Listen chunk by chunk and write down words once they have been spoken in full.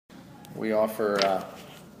we offer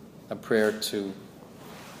a prayer to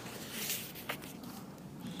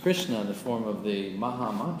Krishna in the form of the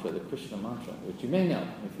Maha Mantra, the Krishna Mantra, which you may know.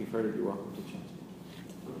 If you've heard it, you're welcome to chant it.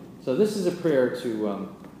 So this is a prayer to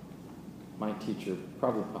my teacher,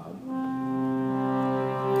 Prabhupada.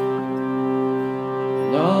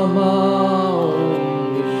 Namo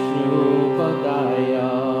Vishnu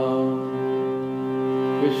Padaya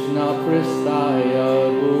Krishna Prestaya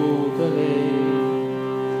Bhutale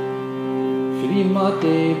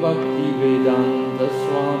Srimate Bhakti Vedanta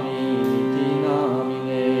Swami Niti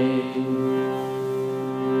Namine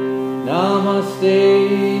Namaste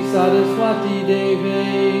Saraswati Deve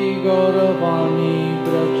Gauravani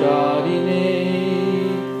Pracharine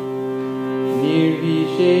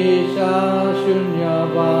Nirvishesha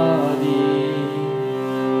Shunyavadi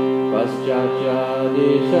Paschatya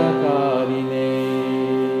Deshakarine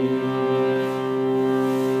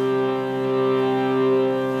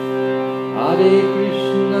Hare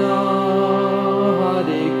Krishna,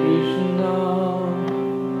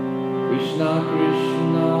 Krishna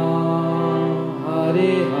Krishna,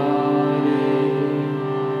 Hare Hare,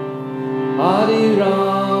 Hare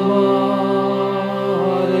Rama,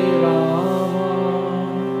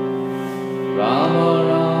 Rama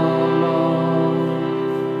Rama,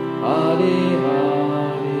 Hare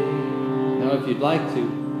Hare. Now if you'd like to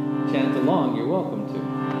chant along, you're welcome to.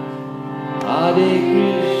 Hare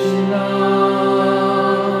Krishna,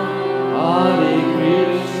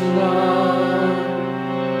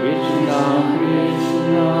 Krishna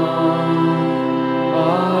Krishna,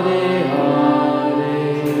 Hare Hare,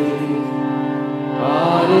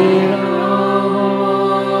 Hare Rama,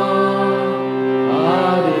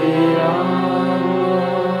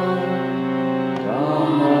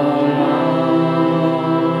 Rama Rama,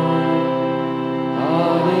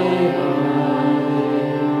 Hare Hare.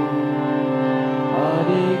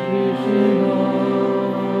 Hare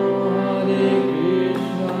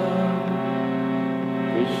Krishna,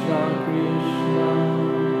 Krishna Krishna,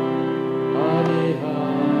 Hare Hare,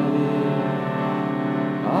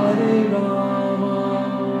 Hare Rama,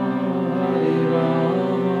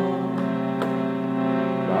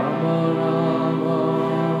 Rama Rama,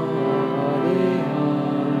 Hare Hare.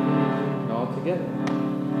 And all together.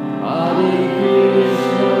 Hare Krishna,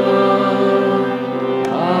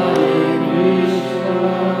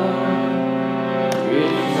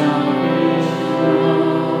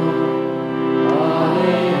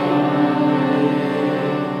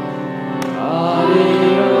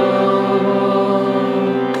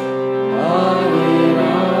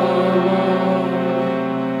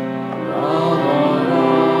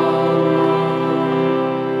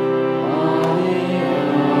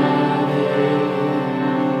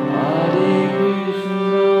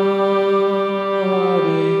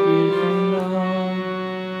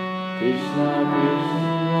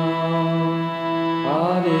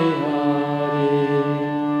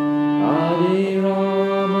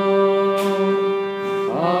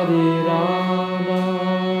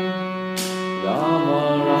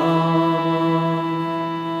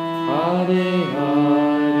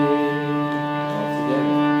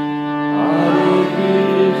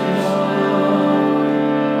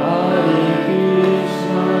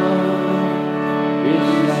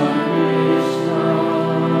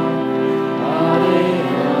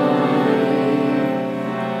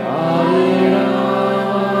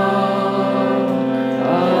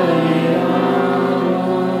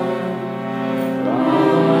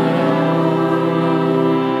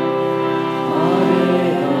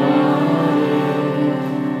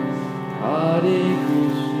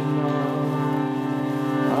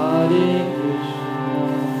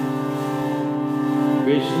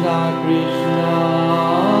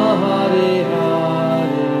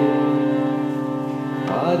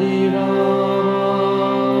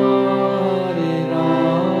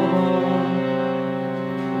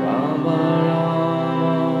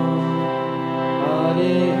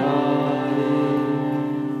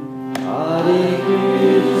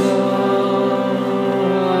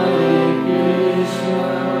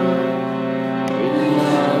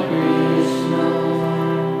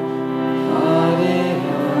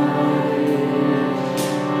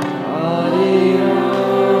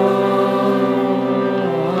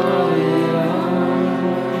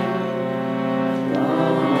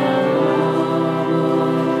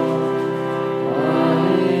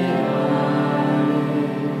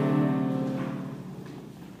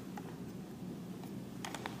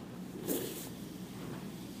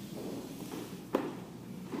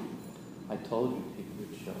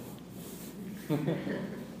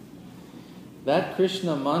 That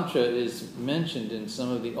Krishna mantra is mentioned in some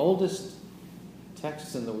of the oldest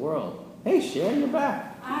texts in the world. Hey, Cher, you're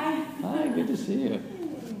back. Hi. Hi, good to see you.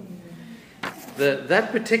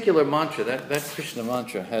 That particular mantra, that Krishna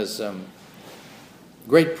mantra, has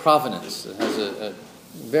great provenance. It has a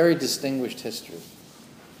very distinguished history.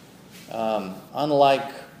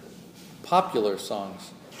 Unlike popular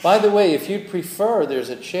songs. By the way, if you'd prefer, there's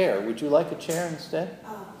a chair. Would you like a chair instead?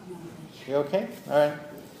 No. You okay? All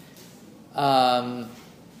right.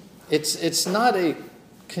 It's not a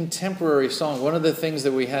contemporary song. One of the things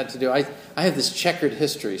that we had to do, I have this checkered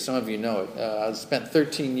history. Some of you know it. I spent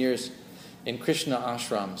 13 years in Krishna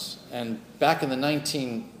ashrams, and back in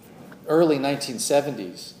the early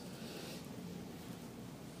 1970s,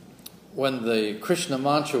 when the Krishna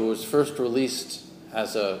mantra was first released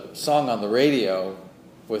as a song on the radio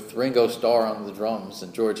with Ringo Starr on the drums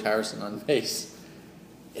and George Harrison on bass,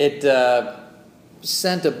 it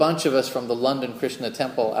sent a bunch of us from the London Krishna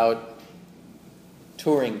Temple out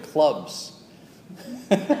touring clubs.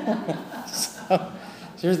 So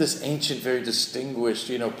here's this ancient, very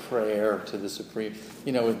distinguished, prayer to the Supreme,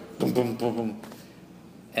 with boom, boom, boom, boom.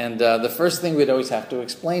 And the first thing we'd always have to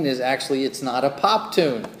explain is actually it's not a pop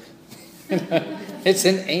tune. It's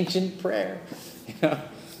an ancient prayer,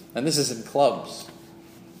 and this is in clubs.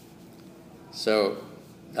 So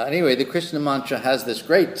anyway, the Krishna mantra has this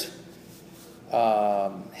great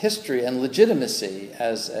history and legitimacy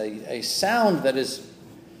as a sound that is,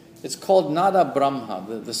 it's called Nada Brahma.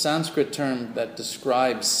 The Sanskrit term that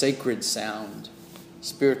describes sacred sound,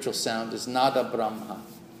 spiritual sound, is Nada Brahma.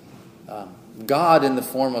 God in the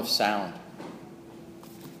form of sound.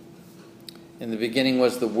 In the beginning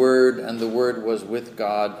was the Word, and the Word was with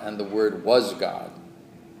God, and the Word was God.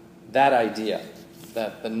 That idea,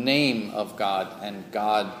 that the name of God and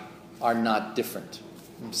God are not different.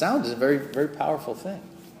 Sound is a very, very powerful thing.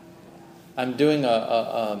 I'm doing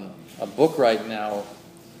a book right now,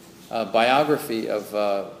 a biography of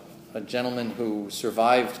a gentleman who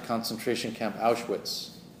survived concentration camp Auschwitz.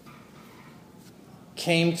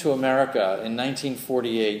 Came to America in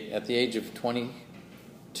 1948 at the age of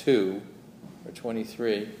 22 or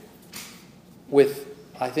 23 with,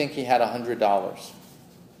 I think he had $100.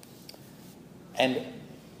 And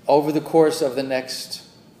over the course of the next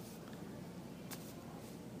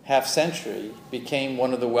half century, became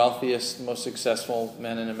one of the wealthiest, most successful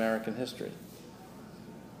men in American history.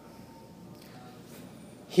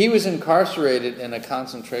 He was incarcerated in a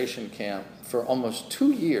concentration camp for almost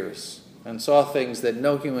 2 years and saw things that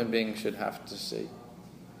no human being should have to see.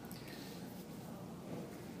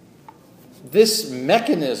 This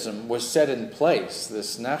mechanism was set in place,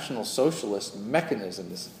 this National Socialist mechanism,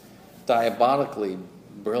 this diabolically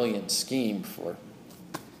brilliant scheme for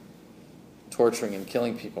torturing and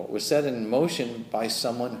killing people. It was set in motion by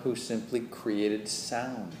someone who simply created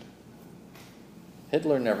sound.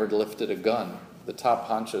 Hitler never lifted a gun. The top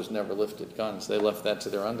honchos never lifted guns. They left that to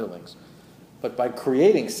their underlings. But by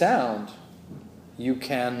creating sound, you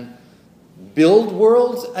can build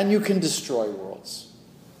worlds and you can destroy worlds.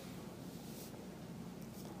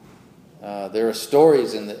 There are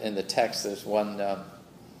stories in the text. There's one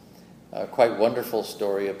quite wonderful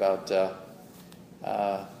story about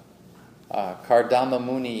Kardama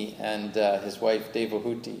Muni and his wife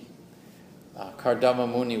Devahuti. Kardama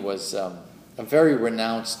Muni was a very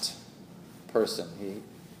renounced person. He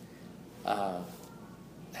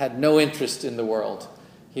had no interest in the world.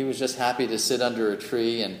 He was just happy to sit under a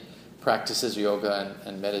tree and practice his yoga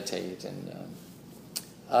and meditate. And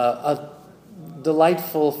a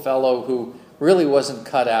delightful fellow who really wasn't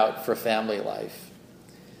cut out for family life.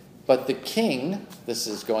 But the king, this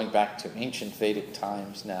is going back to ancient Vedic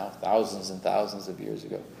times now, thousands and thousands of years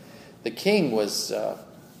ago, the king was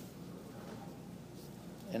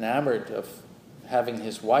enamored of having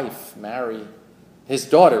his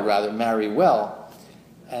daughter marry well.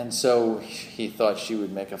 And so he thought she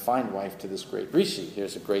would make a fine wife to this great rishi.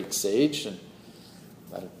 Here's a great sage, and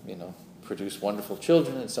let it, produce wonderful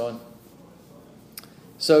children and so on.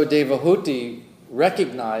 So Devahuti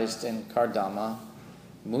recognized in Kardama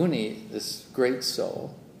Muni this great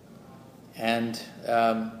soul, and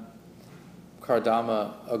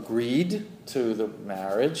Kardama agreed to the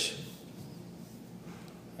marriage,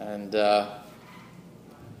 and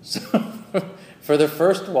so for the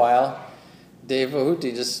first while,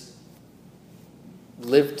 Devahuti just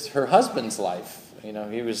lived her husband's life. He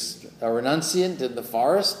was a renunciant in the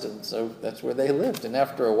forest, and so that's where they lived. And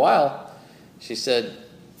after a while, she said,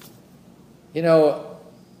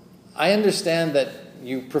 I understand that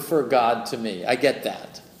you prefer God to me. I get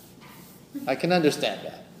that. I can understand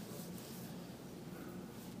that.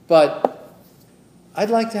 But I'd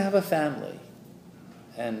like to have a family,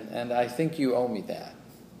 and I think you owe me that.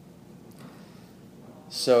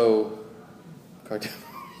 So Kardama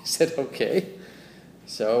said, okay,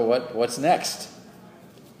 so what's next?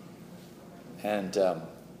 And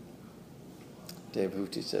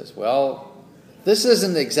Devahuti says, well, this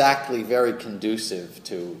isn't exactly very conducive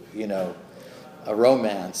to, a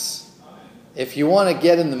romance. If you want to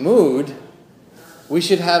get in the mood, we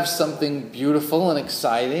should have something beautiful and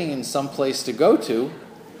exciting and some place to go to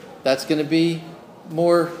that's going to be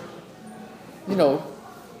more,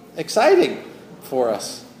 exciting for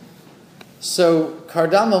us. So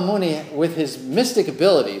Kardama Muni, with his mystic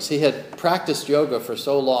abilities, he had practiced yoga for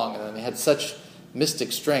so long and he had such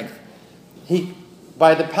mystic strength.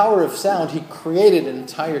 By the power of sound, he created an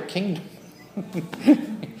entire kingdom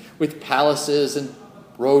with palaces and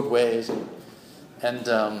roadways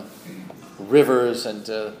and rivers,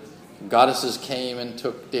 and goddesses came and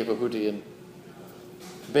took Devahuti and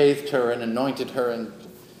bathed her and anointed her. And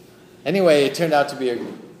anyway, it turned out to be a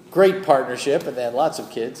great partnership, and they had lots of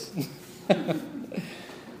kids.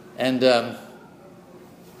 And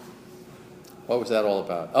what was that all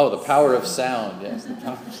about? Oh, the power of sound. Yes, the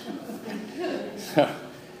power of sound. So,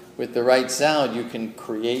 with the right sound, you can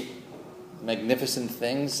create magnificent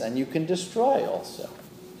things, and you can destroy also.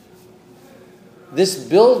 This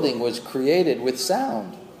building was created with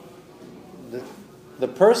sound. The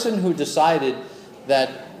person who decided that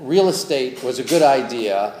real estate was a good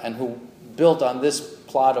idea and who built on this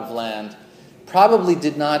plot of land probably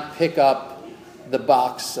did not pick up the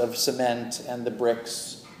box of cement and the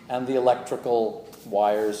bricks and the electrical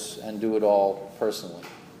wires and do it all personally.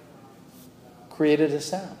 Created a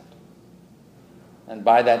sound. And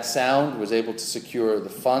by that sound was able to secure the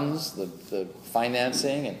funds, the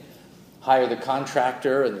financing, and hire the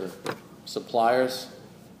contractor and the suppliers.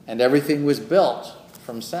 And everything was built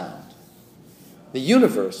from sound. The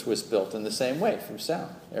universe was built in the same way, from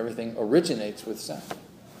sound. Everything originates with sound.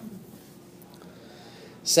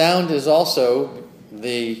 Sound is also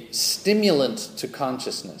the stimulant to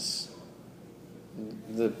consciousness.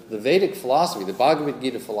 The Vedic philosophy, the Bhagavad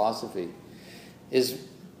Gita philosophy, is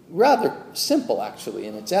rather simple, actually,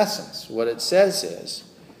 in its essence. What it says is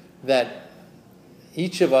that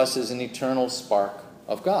each of us is an eternal spark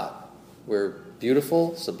of God. We're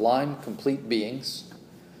beautiful, sublime, complete beings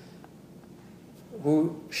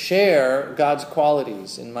who share God's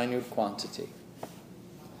qualities in minute quantity.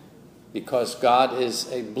 Because God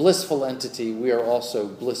is a blissful entity, we are also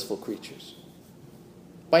blissful creatures.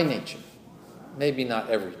 By nature. Maybe not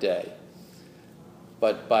every day,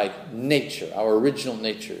 but by nature. Our original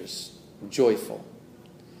nature is joyful.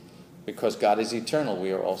 Because God is eternal,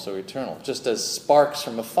 we are also eternal. Just as sparks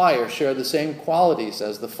from a fire share the same qualities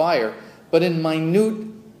as the fire, but in minute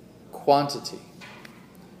quantity.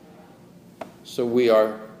 So we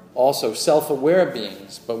are also self-aware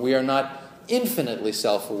beings, but we are not infinitely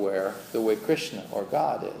self-aware the way Krishna or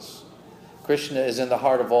God is. Krishna is in the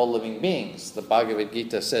heart of all living beings. The Bhagavad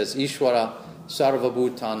Gita says, Ishvara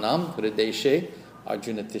sarvabhutanam hrideshe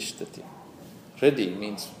arjuna tishtati. Hridi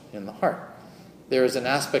means in the heart. There is an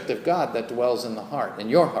aspect of God that dwells in the heart, in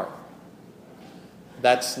your heart.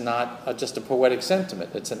 That's not just a poetic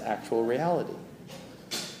sentiment, it's an actual reality.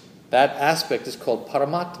 That aspect is called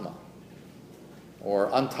Paramatma, or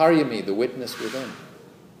Antaryami, the witness within.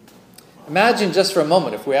 Imagine just for a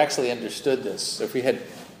moment if we actually understood this, if we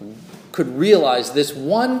could realize this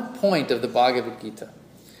one point of the Bhagavad Gita,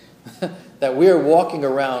 that we are walking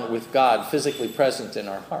around with God physically present in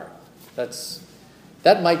our heart.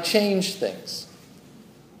 That might change things.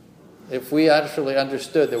 If we actually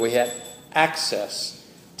understood that we had access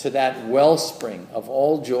to that wellspring of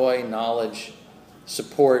all joy, knowledge,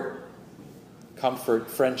 support,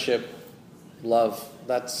 comfort, friendship, love,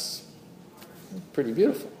 that's pretty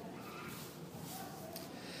beautiful.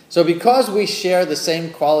 So because we share the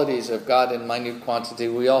same qualities of God in minute quantity,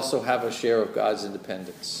 we also have a share of God's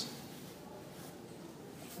independence.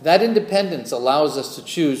 That independence allows us to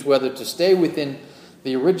choose whether to stay within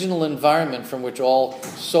the original environment from which all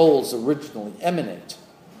souls originally emanate,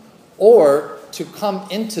 or to come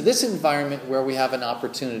into this environment where we have an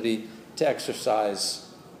opportunity to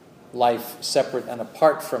exercise life separate and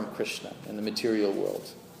apart from Krishna in the material world.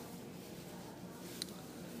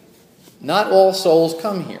 Not all souls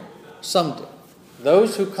come here. Some do.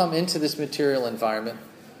 Those who come into this material environment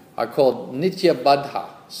are called Nitya Baddha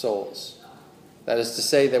souls. That is to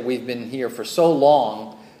say that we've been here for so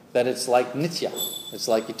long that it's like Nitya. It's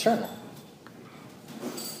like eternal.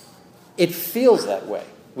 It feels that way.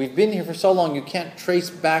 We've been here for so long you can't trace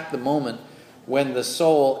back the moment when the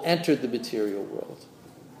soul entered the material world.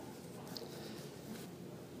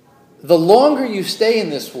 The longer you stay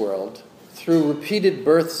in this world, through repeated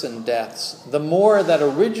births and deaths, the more that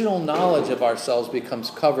original knowledge of ourselves becomes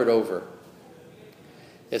covered over.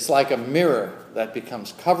 It's like a mirror that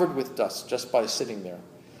becomes covered with dust just by sitting there.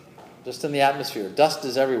 Just in the atmosphere. Dust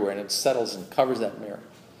is everywhere and it settles and covers that mirror.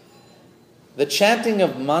 The chanting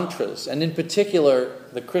of mantras, and in particular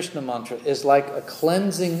the Krishna mantra, is like a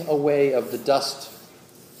cleansing away of the dust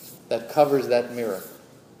that covers that mirror.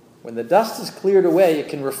 When the dust is cleared away, it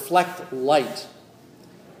can reflect light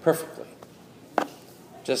perfectly.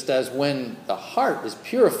 Just as when the heart is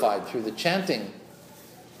purified through the chanting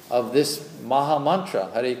of this Maha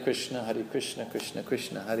Mantra, Hare Krishna, Krishna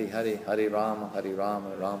Krishna, Hare Hare, Hare Rama,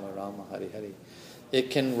 Rama Rama, Hare Hare.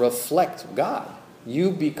 It can reflect God.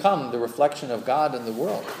 You become the reflection of God in the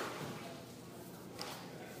world.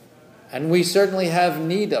 And we certainly have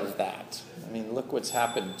need of that. I mean, look what's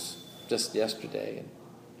happened just yesterday.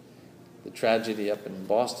 The tragedy up in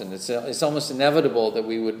Boston. It's almost inevitable that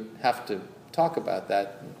we would have to talk about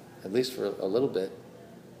that, at least for a little bit.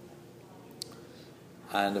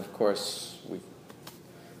 And of course, we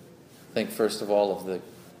think first of all of the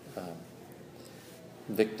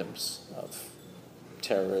victims of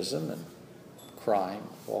terrorism and crime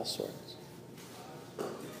of all sorts.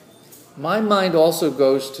 My mind also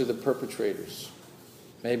goes to the perpetrators.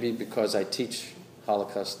 Maybe because I teach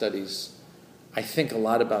Holocaust studies, I think a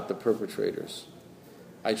lot about the perpetrators.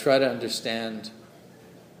 I try to understand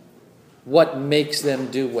what makes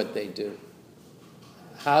them do what they do.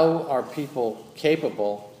 How are people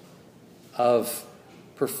capable of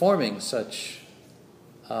performing such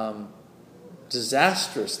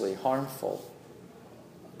disastrously harmful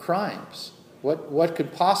crimes? What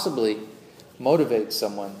could possibly motivate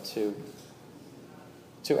someone to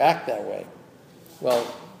act that way? Well,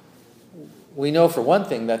 we know for one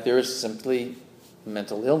thing that there is simply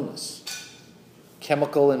mental illness,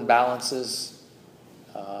 chemical imbalances,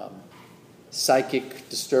 psychic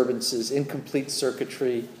disturbances, incomplete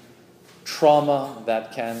circuitry, trauma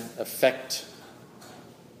that can affect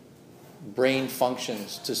brain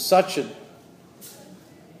functions to such a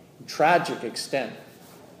tragic extent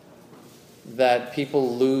that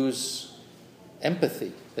people lose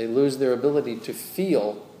empathy. They lose their ability to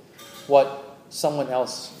feel what someone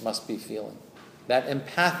else must be feeling. That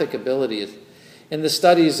empathic ability is, in the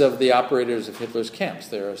studies of the operators of Hitler's camps,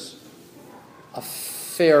 there is a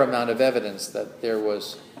fair amount of evidence that there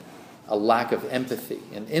was a lack of empathy,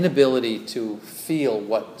 an inability to feel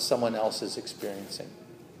what someone else is experiencing.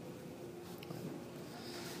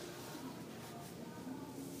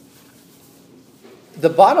 The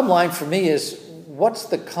bottom line for me is, what's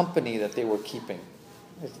the company that they were keeping?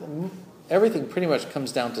 Everything pretty much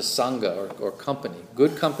comes down to sangha or company,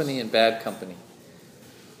 good company and bad company.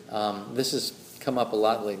 This has come up a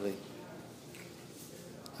lot lately.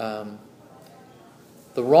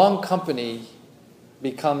 The wrong company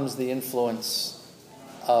becomes the influence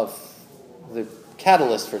of the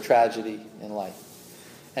catalyst for tragedy in life.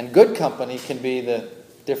 And good company can be the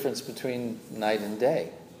difference between night and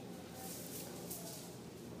day.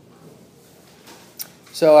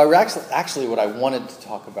 So actually what I wanted to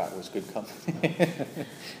talk about was good company.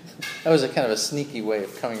 That was a kind of a sneaky way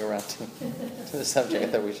of coming around to the subject I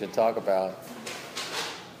thought we should talk about.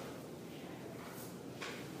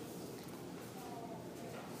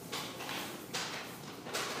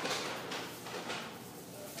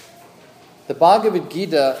 The Bhagavad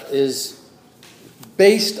Gita is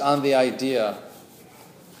based on the idea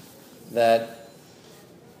that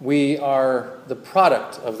we are the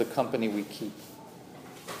product of the company we keep.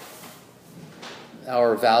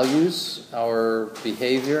 Our values, our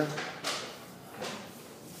behavior,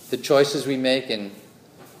 the choices we make and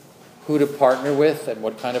who to partner with and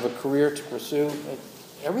what kind of a career to pursue,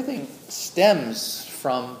 everything stems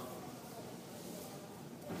from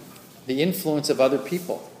the influence of other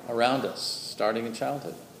people around us, starting in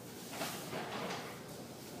childhood.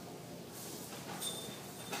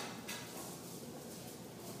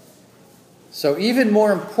 So even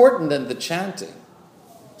more important than the chanting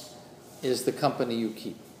is the company you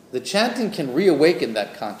keep. The chanting can reawaken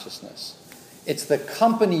that consciousness. It's the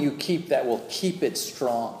company you keep that will keep it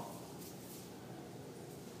strong.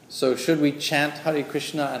 So should we chant Hare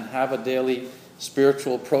Krishna and have a daily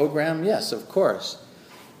spiritual program? Yes, of course.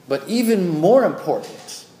 But even more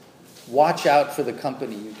important, watch out for the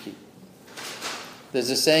company you keep.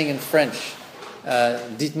 There's a saying in French,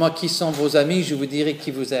 dites-moi qui sont vos amis, je vous dirai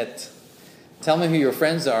qui vous êtes. Tell me who your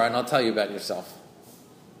friends are and I'll tell you about yourself.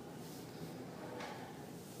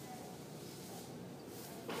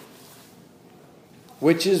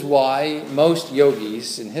 Which is why most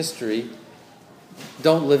yogis in history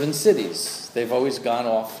don't live in cities. They've always gone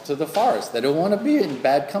off to the forest. They don't want to be in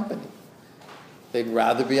bad company. They'd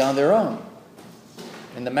rather be on their own,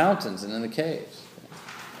 in the mountains and in the caves.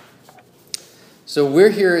 So we're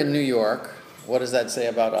here in New York. What does that say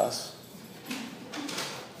about us?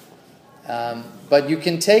 But you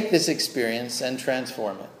can take this experience and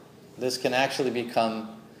transform it. This can actually become...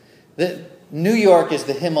 New York is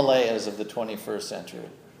the Himalayas of the 21st century.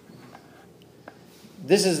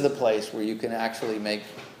 This is the place where you can actually make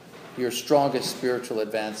your strongest spiritual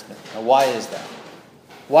advancement. Now, why is that?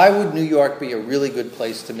 Why would New York be a really good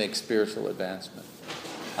place to make spiritual advancement?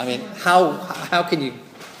 I mean, how can you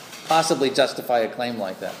possibly justify a claim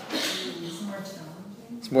like that? It's more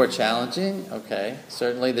challenging. It's more challenging? Okay.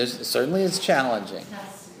 Certainly it's challenging.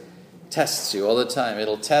 Tests you all the time.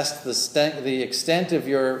 It'll test the extent of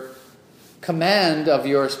your command of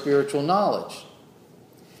your spiritual knowledge.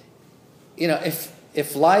 You know,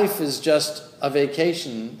 if life is just a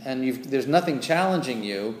vacation and there's nothing challenging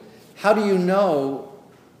you, how do you know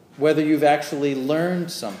whether you've actually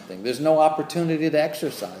learned something? There's no opportunity to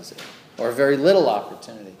exercise it, or very little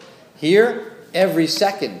opportunity. Here, every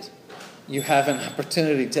second, you have an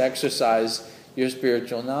opportunity to exercise your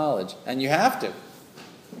spiritual knowledge, and you have to.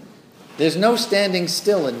 There's no standing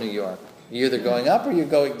still in New York. You're either going up or you're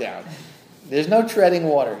going down. There's no treading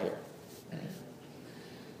water here.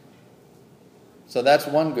 So that's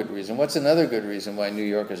one good reason. What's another good reason why New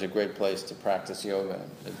York is a great place to practice yoga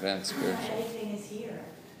and advance spiritual? Everything is here.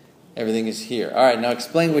 Everything is here. All right, now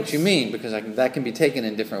explain what you mean, because that can be taken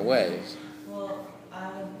in different ways. Well, I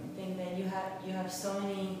would think that you have so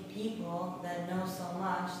many people that know so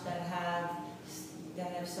much, that have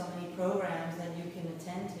so many programs that you can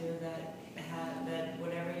attend to, that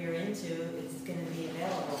whatever you're into, it's going to be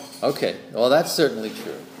available. Okay, well that's certainly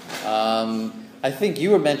true. I think you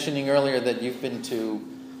were mentioning earlier that you've been to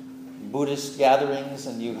Buddhist gatherings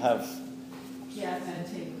and you have... Yeah, I've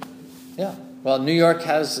meditated. Yeah. Well, New York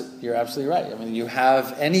you're absolutely right. I mean, you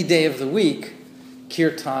have any day of the week,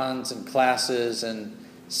 kirtans and classes and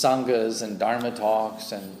sanghas and dharma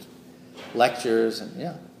talks and lectures and,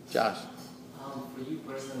 yeah. Josh? For you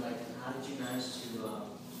personally, how did you manage to,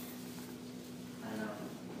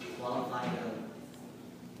 qualify the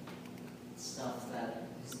stuff that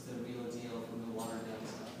is the real deal from the watered down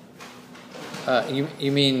stuff?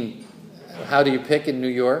 You mean, how do you pick in New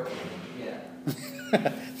York?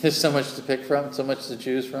 Yeah. There's so much to pick from, so much to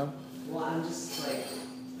choose from. Well, I'm just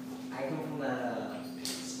I come from that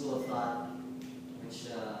school of thought, which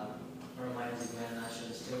reminded me of Grand Master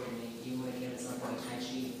instilled in me, even when it came to something like Tai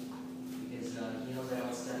Chi, because he knows I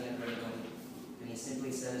don't study under anybody, and he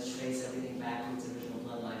simply says trace everything back to its original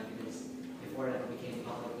bloodline, because before it ever became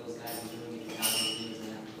public, those guys were doing it for thousands of years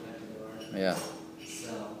and have perfected their art. Yeah.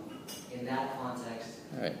 So, in that context,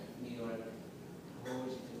 Right. New York, what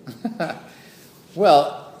would you do?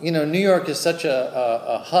 Well, New York is such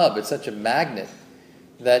a hub, it's such a magnet,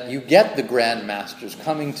 that you get the Grand Masters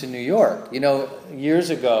coming to New York. Years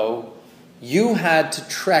ago, you had to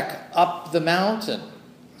trek up the mountain,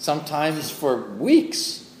 sometimes for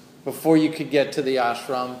weeks, before you could get to the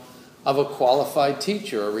ashram of a qualified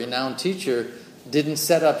teacher. A renowned teacher didn't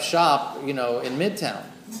set up shop, in Midtown.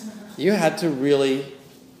 You had to really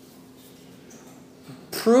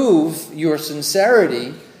prove your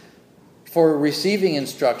sincerity for receiving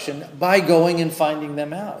instruction by going and finding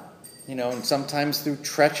them out. And sometimes through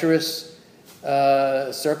treacherous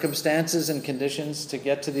circumstances and conditions to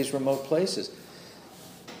get to these remote places.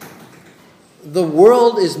 The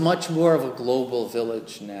world is much more of a global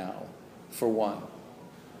village now, for one.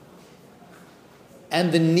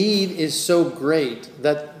 And the need is so great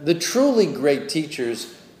that the truly great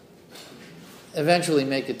teachers eventually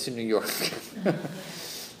make it to New York.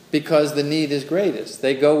 Because the need is greatest.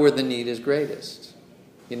 They go where the need is greatest.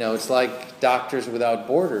 It's like Doctors Without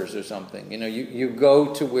Borders or something. You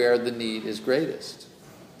go to where the need is greatest.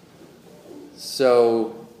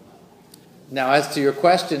 So, now as to your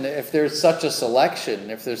question, if there's such a selection,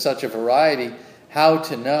 if there's such a variety, how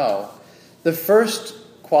to know? The first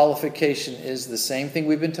qualification is the same thing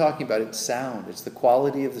we've been talking about. It's sound. It's the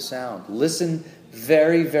quality of the sound. Listen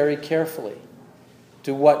very, very carefully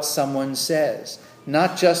to what someone says.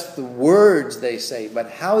 Not just the words they say, but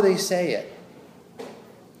how they say it.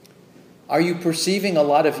 Are you perceiving a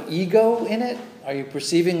lot of ego in it? Are you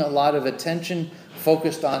perceiving a lot of attention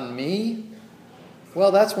focused on me?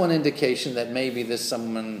 Well, that's one indication that maybe this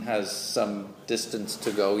someone has some distance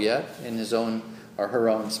to go yet in his own or her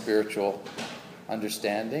own spiritual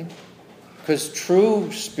understanding. Because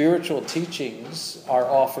true spiritual teachings are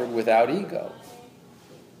offered without ego.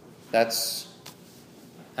 That's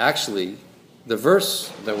actually the verse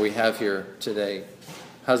that we have here today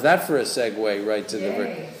How's that for a segue right to the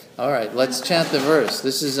verse? Yay. All right, let's chant the verse.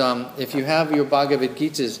 This is, if you have your Bhagavad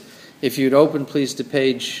Gitas, if you'd open please to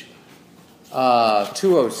page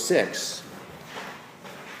 206.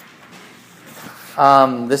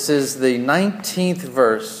 This is the 19th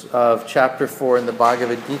verse of chapter 4 in the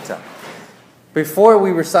Bhagavad Gita. Before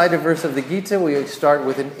we recite a verse of the Gita, we start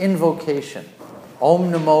with an invocation.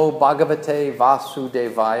 Om Namo Bhagavate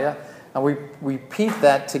Vasudevaya. And we repeat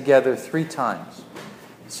that together 3 times.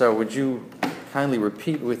 So would you kindly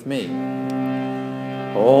repeat with me?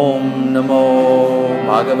 Om Namo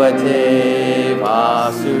Bhagavate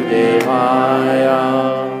Vasudevaya.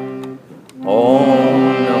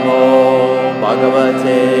 Om Namo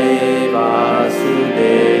Bhagavate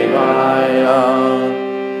Vasudevaya.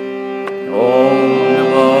 Om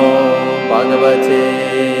Namo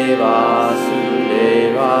Bhagavate Vasudevaya.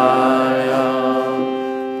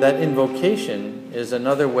 That invocation is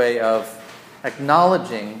another way of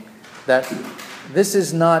acknowledging that this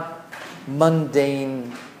is not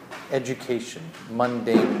mundane education,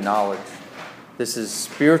 mundane knowledge. This is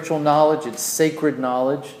spiritual knowledge, it's sacred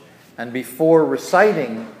knowledge. And before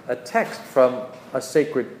reciting a text from a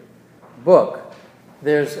sacred book,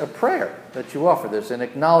 there's a prayer that you offer. There's an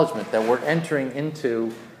acknowledgement that we're entering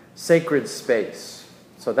into sacred space.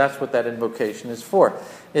 So that's what that invocation is for.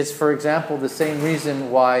 It's, for example, the same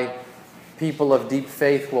reason why people of deep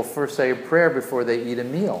faith will first say a prayer before they eat a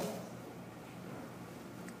meal.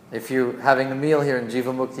 If you're having a meal here in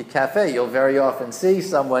Jivamukti Cafe, you'll very often see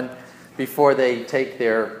someone before they take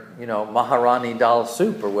their Maharani dal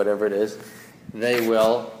soup or whatever it is, they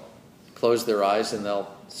will close their eyes and they'll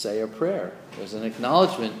say a prayer. There's an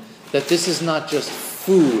acknowledgement that this is not just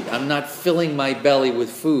food. I'm not filling my belly with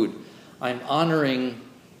food. I'm honoring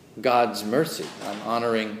God's mercy. I'm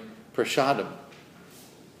honoring prasadam.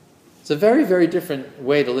 It's a very, very different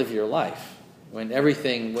way to live your life when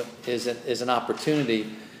everything is an opportunity,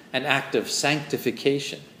 an act of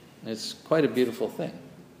sanctification. It's quite a beautiful thing.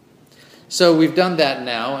 So we've done that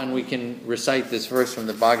now, and we can recite this verse from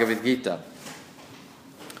the Bhagavad Gita.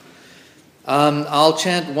 I'll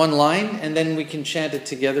chant one line, and then we can chant it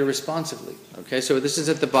together responsively. Okay, so this is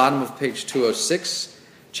at the bottom of page 206,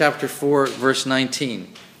 chapter 4, verse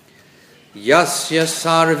 19. Yasya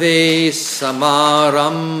sarve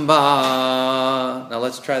samaramba. Now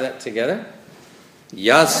let's try that together.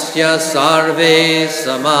 Yasya sarve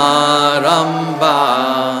samaramba.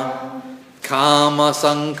 Kama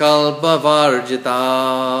sankalpa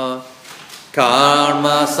varjita.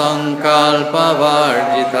 Karma sankalpa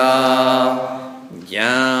varjita.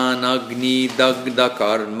 Jnanagni dagda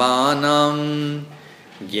karmanam.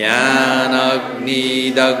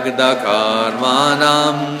 Jnanagni dagda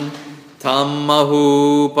karmanam.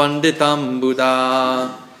 Tammahu panditam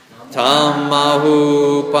Buddha.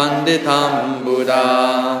 Tammahu panditam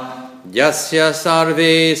Buddha. Yasya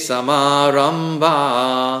sarve samaramba.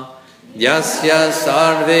 Yasya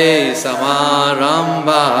sarve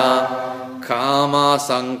samaramba. Kama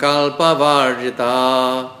sankalpa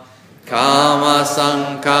varjita. Kama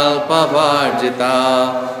sankalpa varjita.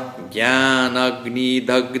 Jnanagni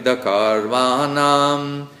dagda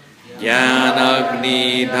karmanam.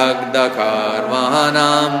 Jnanagni dagda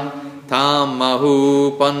karmanam.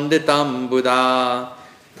 Tammahu panditam Buddha.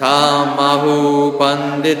 Tammahu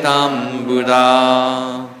panditam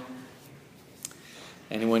Buddha.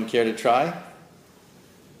 Anyone care to try?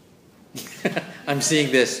 I'm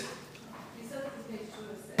seeing this.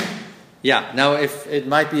 Yeah, now if it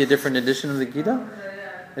might be a different edition of the Gita.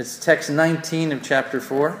 It's text 19 of chapter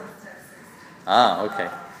 4. Ah, okay.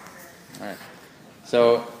 All right.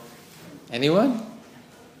 So, anyone?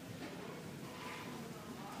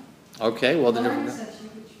 Okay, well, the different.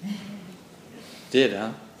 Did,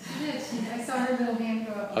 huh? I saw her little hand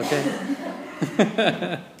go up. Okay.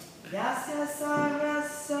 Yasya sarva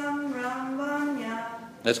samrambanya.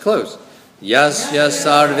 Let's close. Yasya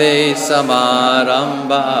sarve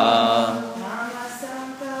samaramba.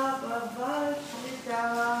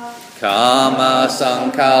 Kama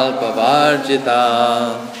sankalpa varjita.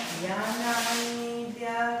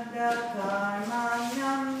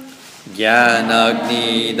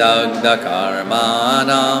 Jnanagni dagda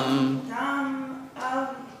karmanam.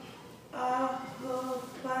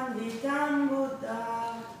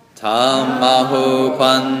 Tammahu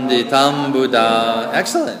panditam Buddha.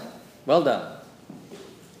 Excellent. Well done.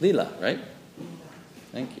 Leela, right?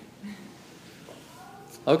 Thank you.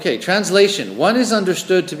 Okay, translation. One is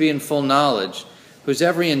understood to be in full knowledge, whose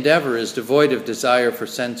every endeavor is devoid of desire for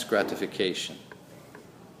sense gratification.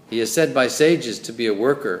 He is said by sages to be a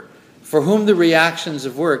worker, for whom the reactions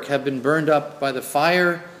of work have been burned up by the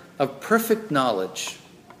fire of perfect knowledge.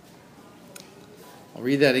 I'll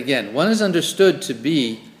read that again. One is understood to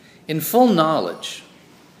be in full knowledge,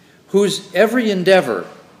 whose every endeavor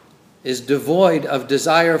is devoid of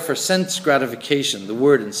desire for sense gratification. The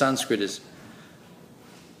word in Sanskrit is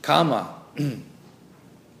kama.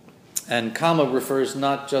 And kama refers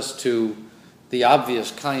not just to the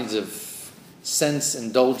obvious kinds of sense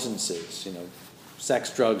indulgences,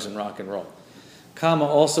 sex, drugs, and rock and roll. Kama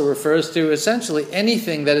also refers to essentially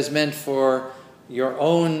anything that is meant for your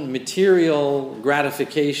own material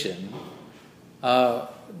gratification,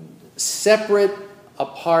 separate,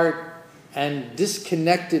 apart, and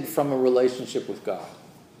disconnected from a relationship with God.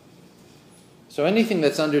 So anything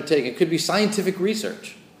that's undertaken, it could be scientific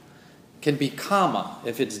research, can be kama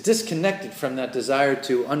if it's disconnected from that desire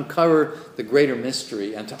to uncover the greater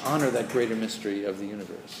mystery and to honor that greater mystery of the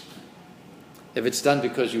universe. If it's done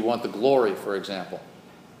because you want the glory, for example,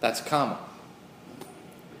 that's kama.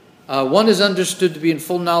 One is understood to be in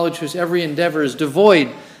full knowledge whose every endeavor is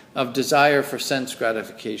devoid of desire for sense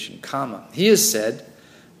gratification, kama. He is said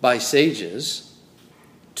by sages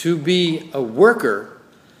to be a worker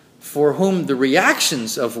for whom the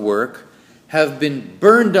reactions of work have been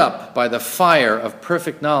burned up by the fire of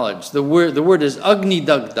perfect knowledge. The word is Agni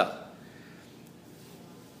Dagda.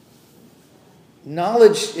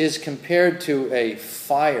 Knowledge is compared to a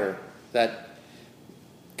fire that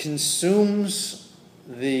consumes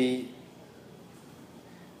the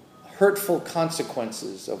hurtful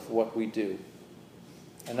consequences of what we do.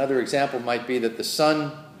 Another example might be that the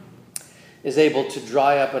sun is able to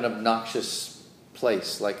dry up an obnoxious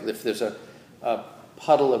place, like if there's a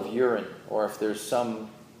puddle of urine, or if there's some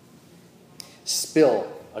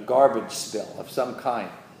spill, a garbage spill of some kind.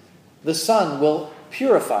 The sun will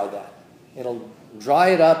purify that. It'll dry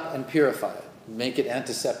it up and purify it, make it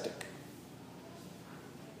antiseptic.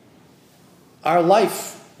 Our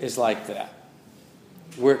life is like that.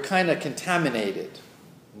 We're kind of contaminated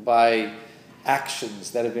by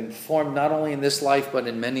actions that have been formed not only in this life but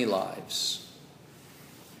in many lives.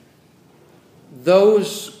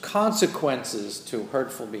 Those consequences to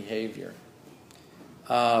hurtful behavior,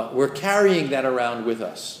 we're carrying that around with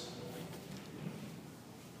us.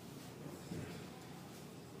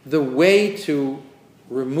 The way to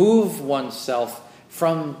remove oneself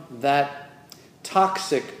from that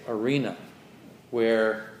toxic arena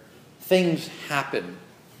where things happen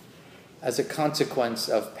as a consequence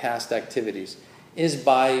of past activities is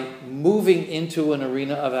by moving into an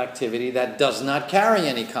arena of activity that does not carry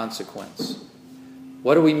any consequence.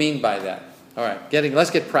 What do we mean by that? All right, let's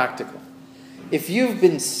get practical. If you've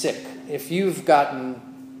been sick, if you've gotten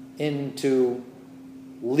into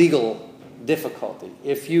legal difficulty,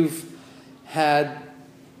 if you've had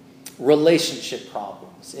relationship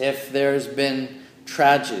problems, if there's been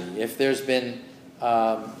tragedy, if there's been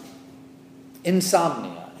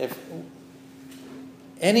insomnia, if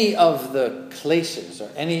any of the kleshas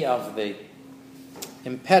or any of the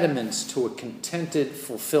impediments to a contented,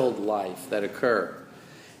 fulfilled life that occur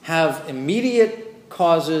have immediate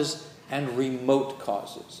causes and remote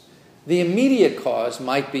causes. The immediate cause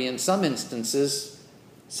might be, in some instances,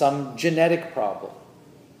 some genetic problem.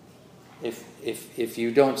 If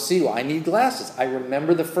you don't see, well, I need glasses. I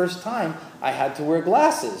remember the first time I had to wear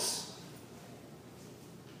glasses.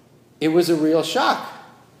 It was a real shock.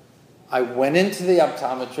 I went into the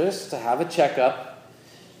optometrist to have a checkup.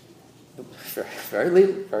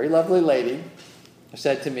 Very lovely lady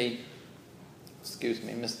said to me, "Excuse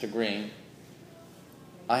me, Mr. Green,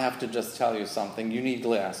 I have to just tell you something. You need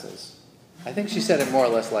glasses." I think she said it more or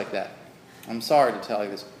less like that. "I'm sorry to tell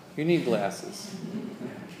you this. You need glasses."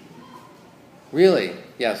 Really?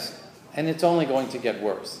 Yes. And it's only going to get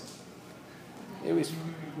worse. It was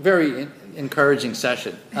a very encouraging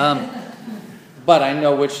session. But I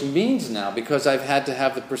know what she means now because I've had to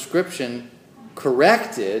have the prescription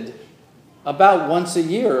corrected about once a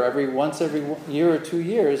year. Every year or 2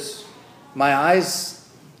 years, my eyes,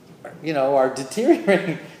 are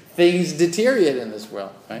deteriorating. Things deteriorate in this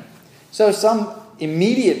world, right? So some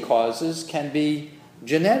immediate causes can be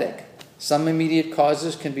genetic. Some immediate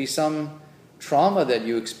causes can be some trauma that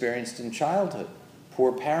you experienced in childhood.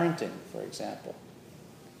 Poor parenting, for example,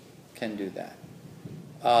 can do that.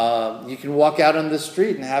 You can walk out on the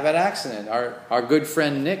street and have an accident. Our good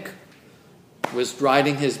friend Nick was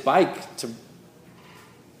riding his bike to,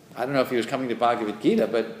 I don't know if he was coming to Bhagavad Gita,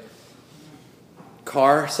 but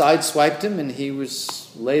car sideswiped him and he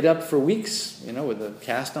was laid up for weeks, with a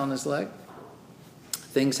cast on his leg.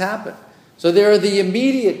 Things happen. So there are the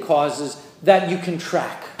immediate causes that you can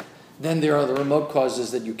track. Then there are the remote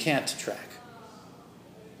causes that you can't track.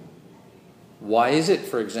 Why is it,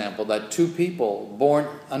 for example, that two people born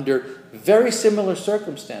under very similar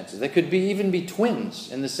circumstances, they could even be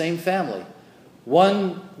twins in the same family,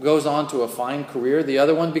 one goes on to a fine career, the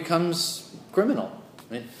other one becomes criminal?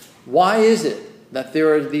 I mean, why is it that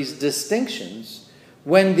there are these distinctions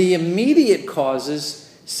when the immediate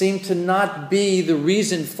causes seem to not be the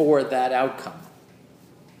reason for that outcome?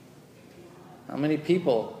 How many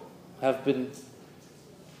people have been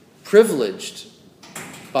privileged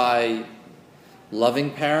by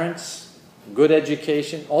loving parents, good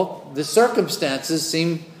education? All the circumstances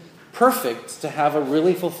seem perfect to have a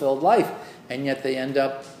really fulfilled life, and yet they end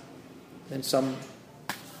up in some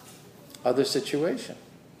other situation.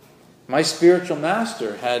 My spiritual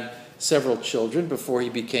master had several children before he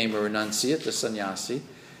became a renunciate, the sannyasi,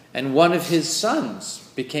 and one of his sons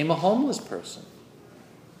became a homeless person.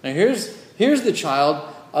 Now here's the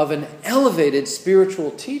child of an elevated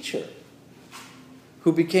spiritual teacher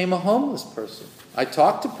who became a homeless person. I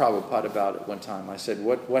talked to Prabhupada about it one time. I said,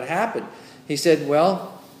 what happened? He said,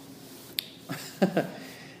 well,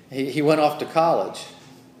 he went off to college.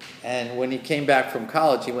 And when he came back from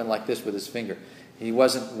college, he went like this with his finger. He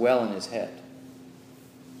wasn't well in his head.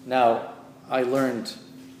 Now, I learned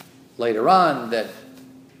later on that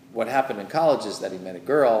what happened in college is that he met a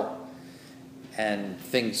girl and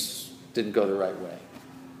things didn't go the right way.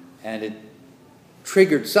 And it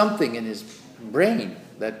triggered something in his brain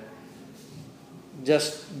that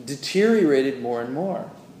just deteriorated more and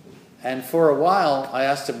more. And for a while, I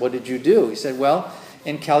asked him, what did you do? He said, well,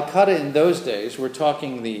 in Calcutta in those days, we're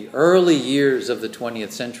talking the early years of the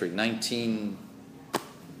 20th century,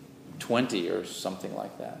 1920 or something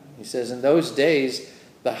like that. He says, in those days,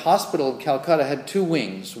 the hospital in Calcutta had two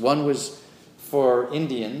wings. One was for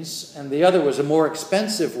Indians, and the other was a more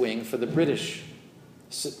expensive wing for the British,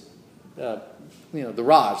 the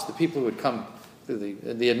Raj, the people who would come,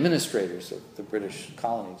 the administrators of the British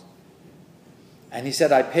colonies. And he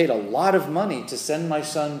said, I paid a lot of money to send my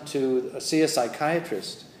son to see a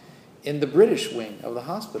psychiatrist in the British wing of the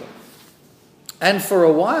hospital. And for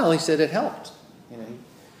a while, he said, it helped.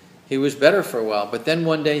 He was better for a while. But then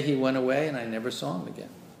one day he went away and I never saw him again.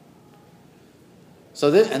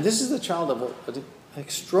 So this is the child of an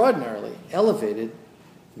extraordinarily elevated,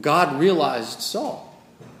 God-realized soul.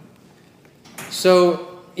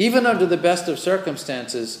 So even under the best of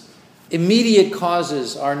circumstances, immediate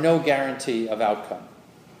causes are no guarantee of outcome.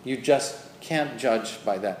 You just can't judge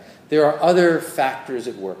by that. There are other factors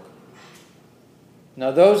at work.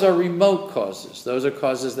 Now, those are remote causes. Those are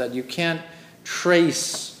causes that you can't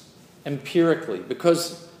trace empirically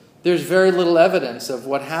because there's very little evidence of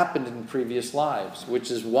what happened in previous lives, which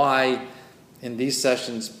is why in these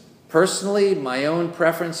sessions, personally, my own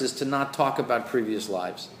preference is to not talk about previous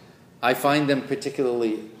lives. I find them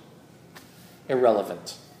particularly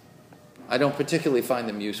irrelevant. I don't particularly find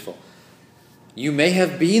them useful. You may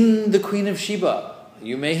have been the Queen of Sheba.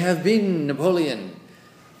 You may have been Napoleon.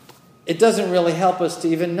 It doesn't really help us to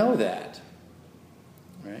even know that.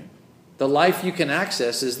 Right? The life you can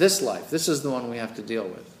access is this life. This is the one we have to deal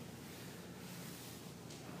with.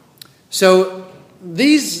 So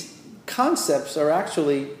these concepts are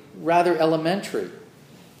actually rather elementary.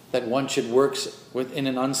 That one should work in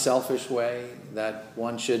an unselfish way, that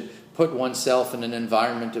one should put oneself in an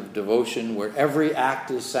environment of devotion where every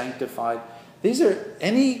act is sanctified.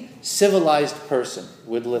 Any civilized person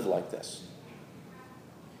would live like this.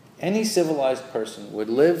 Any civilized person would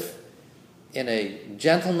live in a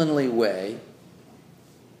gentlemanly way,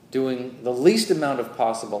 doing the least amount of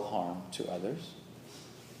possible harm to others,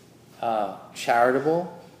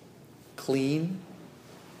 charitable, clean.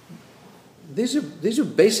 These are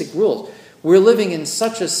basic rules. We're living in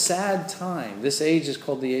such a sad time. This age is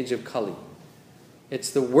called the age of Kali. It's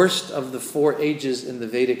the worst of the 4 ages in the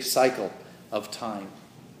Vedic cycle of time.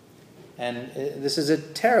 And this is a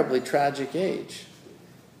terribly tragic age.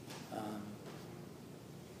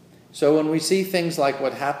 So when we see things like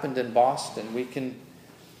what happened in Boston, we can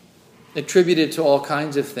attribute it to all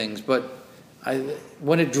kinds of things. But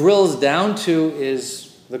when it drills down to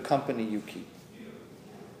is the company you keep.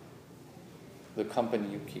 The company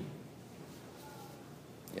you keep.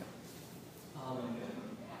 Yeah.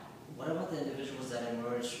 What about the individuals that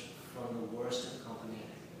emerge from the worst of company?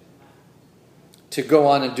 To go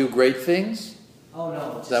on and do great things? Oh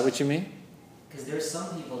no. Is that what you mean? Because there's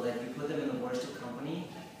some people that you put them in the worst of company,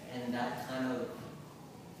 and that kind of,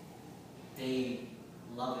 they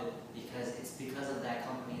love it because it's because of that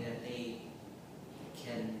company that they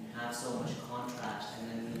can have so much contrast and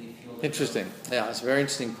then really feel. Interesting. Yeah, it's a very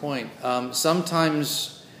interesting point.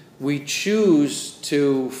 Sometimes we choose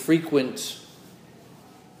to frequent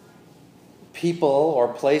people or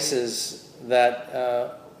places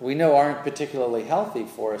that we know aren't particularly healthy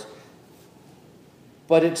for us,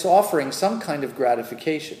 but it's offering some kind of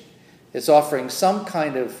gratification. It's offering some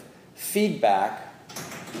kind of feedback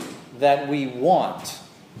that we want.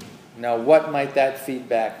 Now, what might that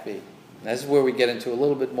feedback be? This is where we get into a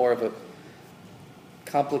little bit more of a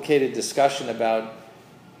complicated discussion about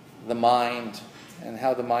the mind and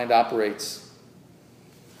how the mind operates.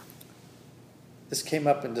 This came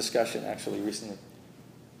up in discussion actually recently.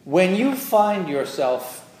 When you find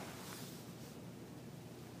yourself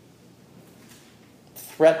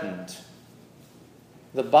threatened,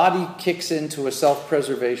 the body kicks into a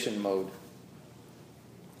self-preservation mode.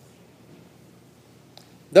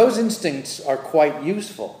 Those instincts are quite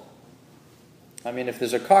useful. I mean, if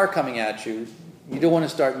there's a car coming at you, you don't want to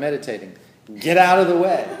start meditating. Get out of the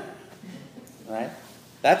way. Right?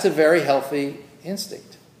 That's a very healthy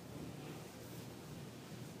instinct.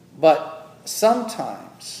 But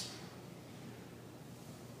sometimes,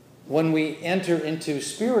 when we enter into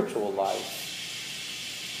spiritual life,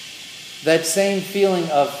 that same feeling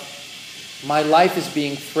of my life is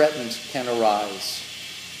being threatened can arise.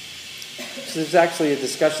 So there's actually a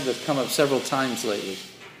discussion that's come up several times lately.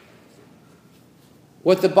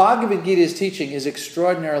 What the Bhagavad Gita is teaching is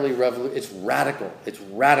extraordinarily it's radical. It's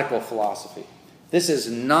radical philosophy. This is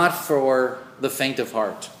not for the faint of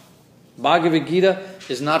heart. Bhagavad Gita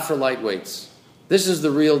is not for lightweights. This is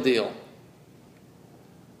the real deal.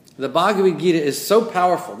 The Bhagavad Gita is so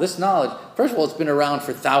powerful. This knowledge, first of all, it's been around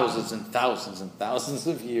for thousands and thousands and thousands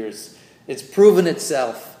of years. It's proven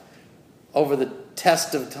itself over the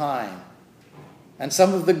test of time. And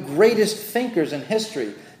some of the greatest thinkers in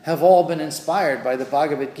history have all been inspired by the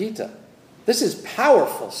Bhagavad Gita. This is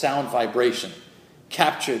powerful sound vibration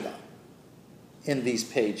captured in these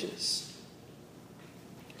pages.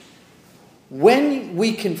 When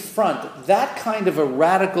we confront that kind of a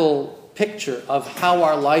radical picture of how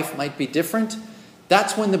our life might be different,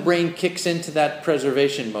 that's when the brain kicks into that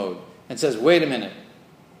preservation mode and says, wait a minute.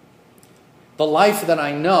 The life that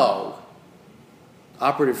I know,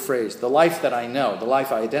 operative phrase, the life that I know, the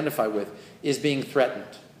life I identify with, is being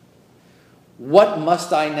threatened. What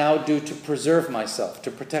must I now do to preserve myself,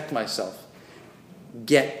 to protect myself?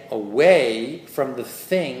 Get away from the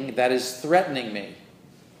thing that is threatening me.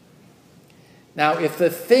 Now, if the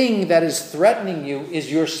thing that is threatening you is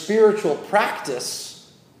your spiritual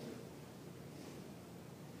practice,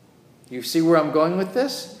 you see where I'm going with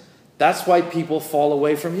this? That's why people fall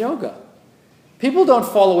away from yoga. People don't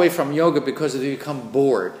fall away from yoga because they become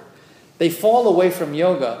bored. They fall away from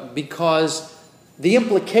yoga because the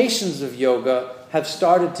implications of yoga have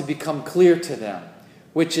started to become clear to them,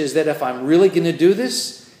 which is that if I'm really going to do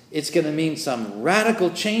this, it's going to mean some radical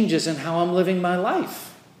changes in how I'm living my life.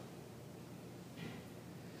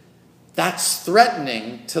 That's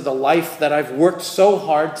threatening to the life that I've worked so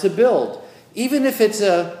hard to build. Even if it's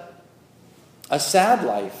a sad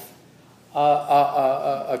life,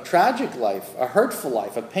 a tragic life, a hurtful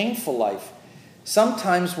life, a painful life.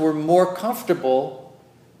 Sometimes we're more comfortable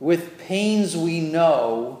with pains we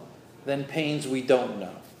know than pains we don't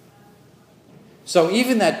know. So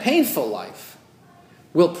even that painful life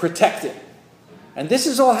will protect it. And this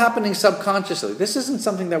is all happening subconsciously. This isn't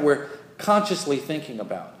something that we're consciously thinking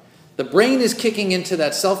about. The brain is kicking into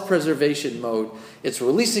that self-preservation mode. It's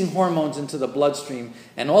releasing hormones into the bloodstream.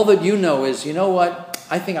 And all that you know is, you know what?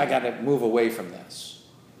 I think I got to move away from this.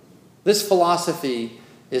 This philosophy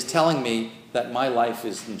is telling me that my life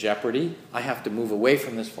is in jeopardy. I have to move away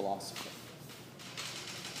from this philosophy.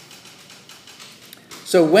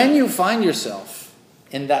 So when you find yourself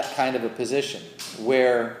in that kind of a position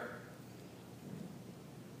where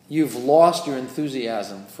you've lost your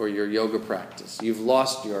enthusiasm for your yoga practice, you've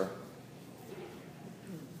lost your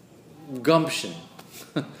gumption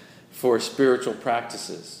for spiritual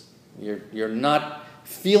practices, you're not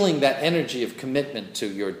feeling that energy of commitment to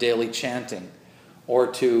your daily chanting or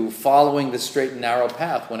to following the straight and narrow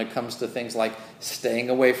path when it comes to things like staying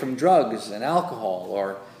away from drugs and alcohol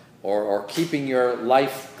or keeping your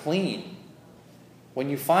life clean. When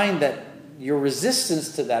you find that your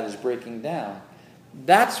resistance to that is breaking down,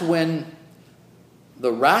 that's when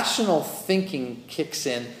the rational thinking kicks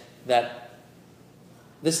in that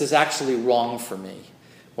this is actually wrong for me.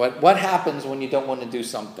 What happens when you don't want to do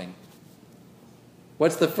something?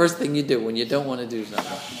 What's the first thing you do when you don't want to do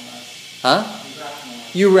something? Huh?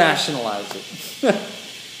 You rationalize it.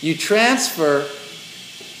 You transfer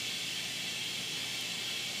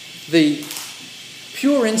the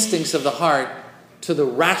pure instincts of the heart to the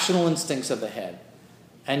rational instincts of the head.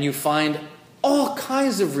 And you find all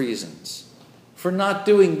kinds of reasons for not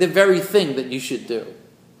doing the very thing that you should do.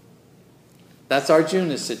 That's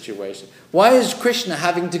Arjuna's situation. Why is Krishna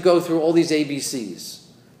having to go through all these ABCs?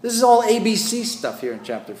 This is all ABC stuff here in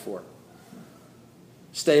chapter 4.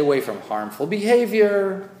 Stay away from harmful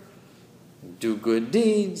behavior, do good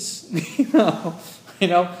deeds,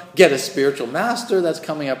 get a spiritual master. That's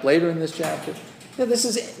coming up later in this chapter. Yeah, this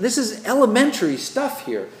is elementary stuff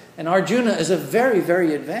here. And Arjuna is a very,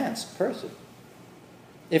 very advanced person.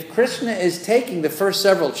 If Krishna is taking the first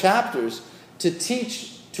several chapters to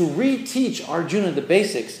reteach Arjuna the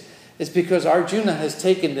basics, it's because Arjuna has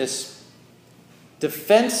taken this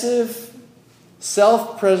defensive,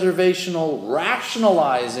 self-preservational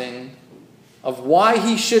rationalizing of why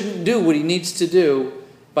he shouldn't do what he needs to do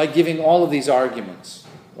by giving all of these arguments,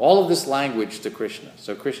 all of this language to Krishna.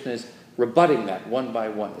 So Krishna is rebutting that one by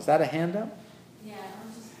one. Is that a handout? Yeah,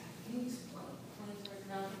 can you explain for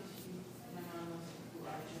now my mom knows who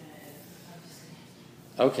Arjuna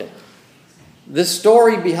is? Okay. The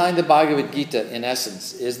story behind the Bhagavad Gita, in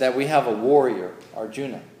essence, is that we have a warrior,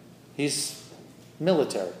 Arjuna. He's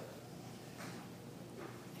military.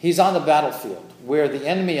 He's on the battlefield, where the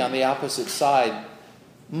enemy on the opposite side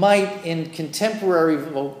might, in contemporary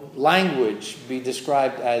language, be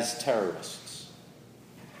described as terrorists.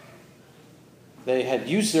 They had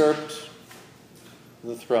usurped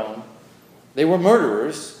the throne. They were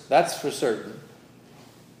murderers, that's for certain.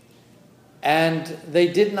 And they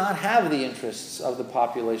did not have the interests of the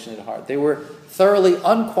population at heart. They were thoroughly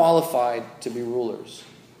unqualified to be rulers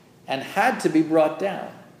and had to be brought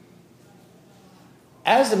down.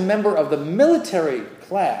 As a member of the military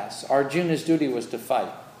class, Arjuna's duty was to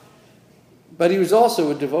fight. But he was also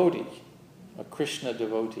a devotee, a Krishna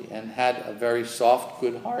devotee, and had a very soft,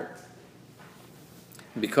 good heart.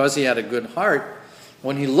 Because he had a good heart,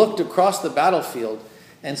 when he looked across the battlefield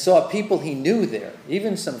and saw people he knew there,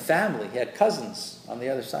 even some family, he had cousins on the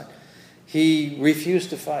other side, he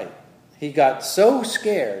refused to fight. He got so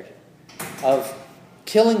scared of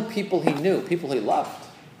killing people he knew, people he loved,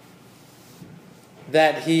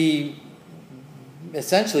 that he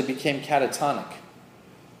essentially became catatonic,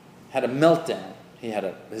 had a meltdown. He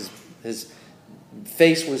had his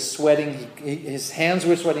face was sweating, his hands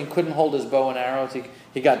were sweating, couldn't hold his bow and arrows.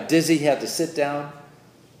 He got dizzy, he had to sit down,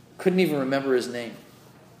 couldn't even remember his name.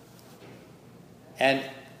 And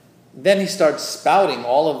then he starts spouting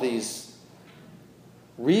all of these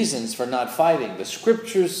reasons for not fighting. The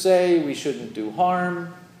scriptures say we shouldn't do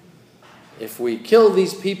harm. If we kill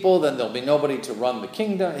these people, then there'll be nobody to run the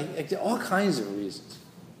kingdom. All kinds of reasons.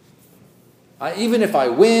 Even if I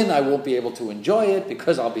win, I won't be able to enjoy it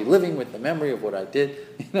because I'll be living with the memory of what I did.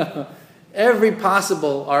 Every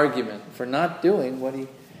possible argument for not doing what he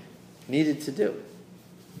needed to do.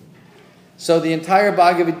 So the entire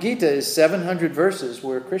Bhagavad Gita is 700 verses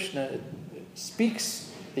where Krishna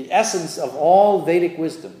speaks the essence of all Vedic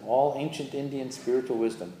wisdom, all ancient Indian spiritual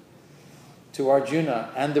wisdom, to Arjuna.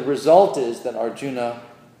 And the result is that Arjuna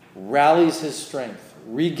rallies his strength,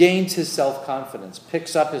 regains his self-confidence,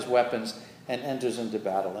 picks up his weapons, and enters into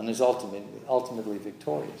battle, and is ultimately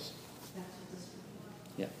victorious.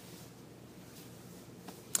 Yeah.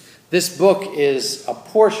 This book is a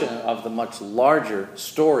portion of the much larger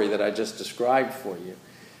story that I just described for you.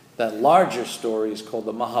 That larger story is called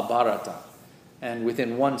the Mahabharata. And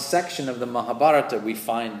within one section of the Mahabharata, we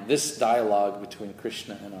find this dialogue between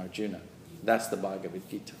Krishna and Arjuna. That's the Bhagavad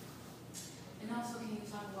Gita. And also, can you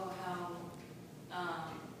talk about how,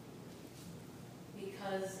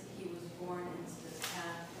 because he was born into this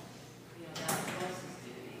path, that was his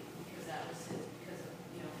duty, because that was because of,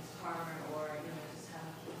 his karma, or, just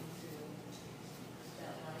happening to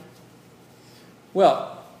that life?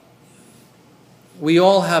 Well, we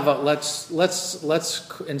all have a, let's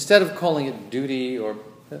instead of calling it duty, or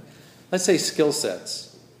let's say skill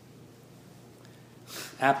sets,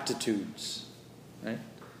 aptitudes, right?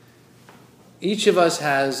 Each of us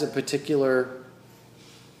has a particular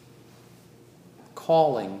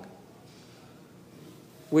calling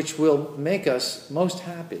which will make us most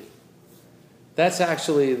happy. That's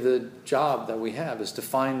actually the job that we have, is to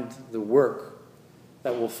find the work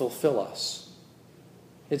that will fulfill us.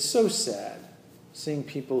 It's so sad seeing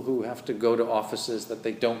people who have to go to offices that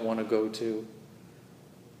they don't want to go to,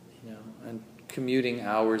 and commuting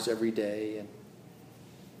hours every day, and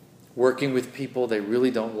working with people they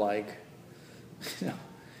really don't like.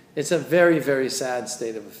 It's a very, very sad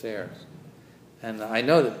state of affairs. And I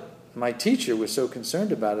know that my teacher was so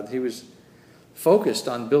concerned about it. He was focused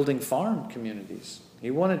on building farm communities.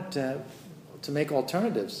 He wanted to make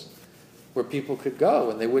alternatives where people could go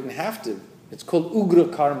and they wouldn't have to. It's called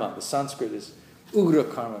Ugra Karma. The Sanskrit is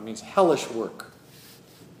Ugra Karma, means hellish work.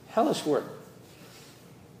 Hellish work.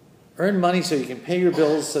 Earn money so you can pay your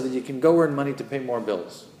bills, so that you can go earn money to pay more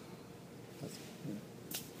bills.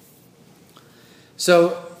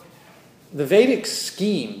 So the Vedic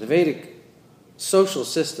scheme, the Vedic social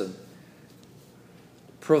system,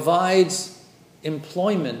 provides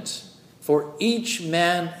employment for each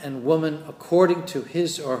man and woman according to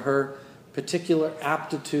his or her particular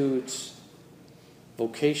aptitudes,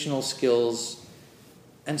 vocational skills,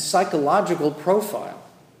 and psychological profile.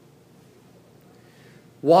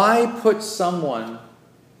 Why put someone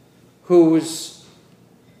who's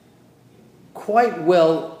quite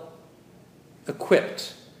well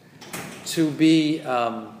equipped to be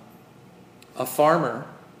a farmer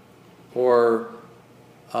or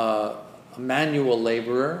a manual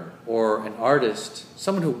laborer or an artist,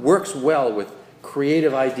 someone who works well with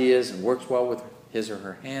creative ideas and works well with his or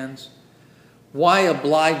her hands? Why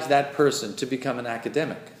oblige that person to become an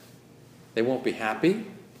academic? They won't be happy.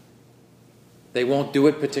 They won't do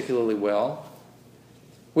it particularly well.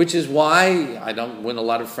 Which is why I don't win a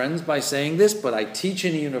lot of friends by saying this, but I teach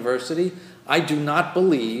in a university. I do not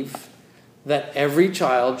believe that every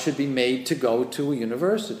child should be made to go to a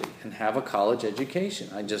university and have a college education.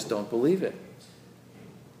 I just don't believe it.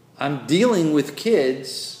 I'm dealing with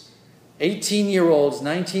kids, 18-year-olds,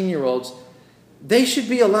 19-year-olds. They should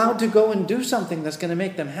be allowed to go and do something that's going to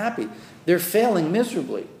make them happy. They're failing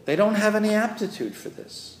miserably. They don't have any aptitude for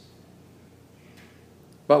this.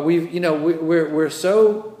 But we're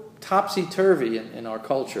so topsy-turvy in our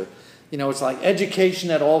culture. It's like education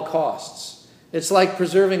at all costs. It's like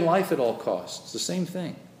preserving life at all costs. It's the same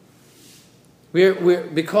thing.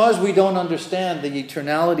 Because we don't understand the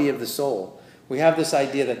eternality of the soul, we have this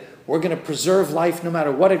idea that we're going to preserve life no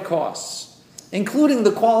matter what it costs, including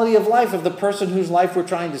the quality of life of the person whose life we're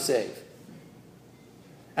trying to save.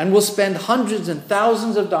 And we'll spend hundreds and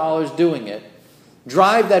thousands of dollars doing it,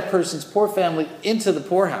 drive that person's poor family into the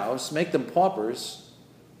poorhouse, make them paupers.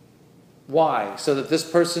 Why? So that this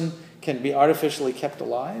person can be artificially kept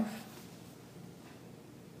alive?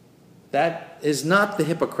 That is not the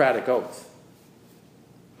Hippocratic Oath.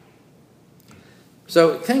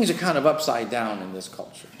 So things are kind of upside down in this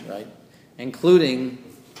culture, right? Including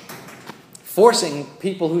forcing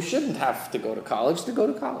people who shouldn't have to go to college.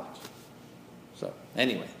 So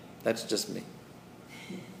anyway, that's just me.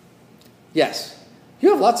 Yes.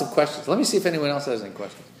 You have lots of questions. Let me see if anyone else has any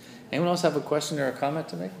questions. Anyone else have a question or a comment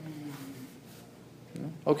to make?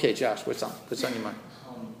 No? Okay, Josh, what's on your mind?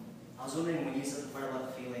 I was wondering, when you said the part about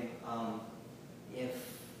the feeling, if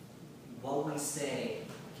what we say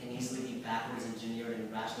can easily be backwards engineered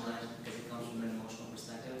and rationalized because it comes from an emotional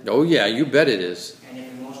perspective. Oh yeah, you bet it is. And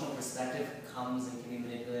if emotional perspective comes and can be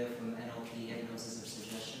manipulated from NLP, hypnosis, or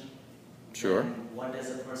suggestion, Sure. then what does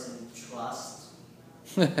a person trust?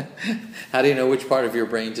 How do you know which part of your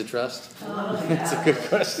brain to trust? That's a good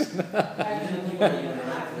question.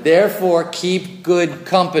 Therefore, keep good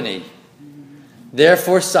company.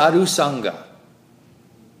 Therefore, sadhu sangha.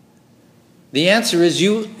 The answer is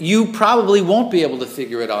you probably won't be able to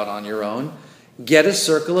figure it out on your own. Get a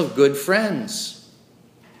circle of good friends.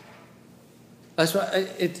 That's why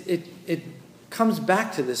it comes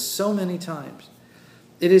back to this so many times.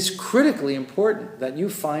 It is critically important that you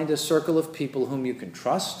find a circle of people whom you can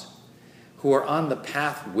trust, who are on the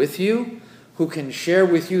path with you, who can share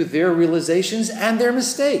with you their realizations and their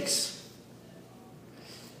mistakes.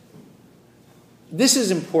 This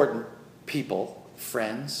is important, people,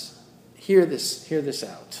 friends. Hear this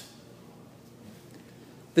out.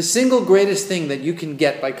 The single greatest thing that you can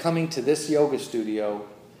get by coming to this yoga studio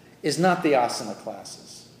is not the asana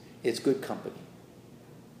classes. It's good company.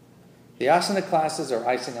 The asana classes are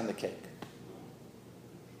icing on the cake.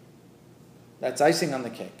 That's icing on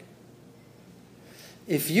the cake.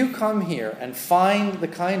 If you come here and find the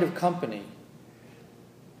kind of company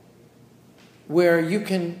where you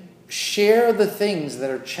can share the things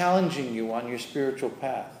that are challenging you on your spiritual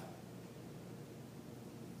path,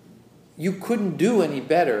 you couldn't do any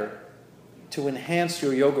better to enhance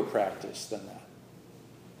your yoga practice than that.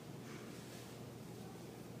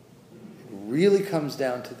 It really comes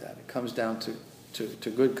down to that. It comes down to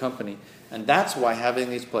good company. And that's why having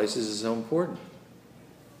these places is so important.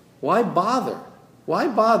 Why bother? Why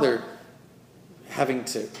bother having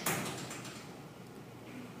to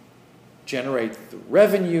generate the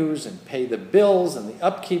revenues and pay the bills and the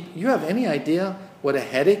upkeep? You have any idea what a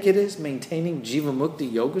headache it is maintaining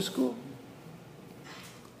Jivamukti Yoga School?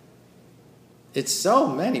 It's so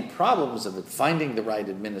many problems of it. Finding the right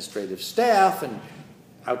administrative staff and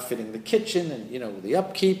outfitting the kitchen and the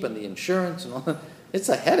upkeep and the insurance and all that. It's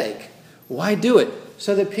a headache. Why do it?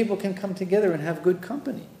 So that people can come together and have good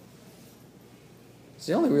company. It's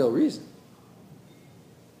the only real reason.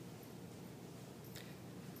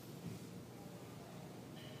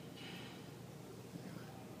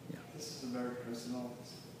 very personal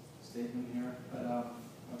statement here, but I'll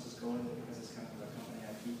just go with it because it's kind of the company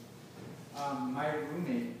I keep. My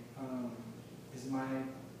roommate is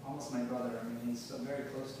almost my brother. I mean, he's very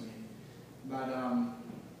close to me, but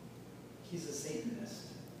he's a Satanist,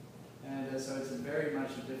 and so it's very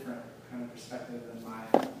much a different kind of perspective than my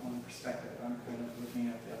own perspective. I'm kind of looking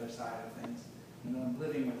at the other side of things, and I'm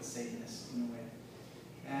living with a Satanist in a way,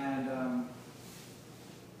 and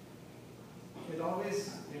it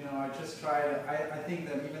always, I just try to, I think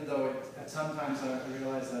that even though at sometimes I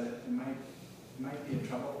realize that it might be a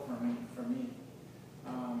trouble for me,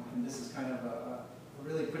 and this is kind of a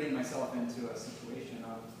really putting myself into a situation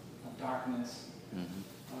of darkness.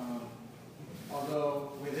 Mm-hmm.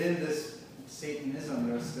 Although within this Satanism,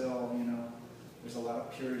 there's still, there's a lot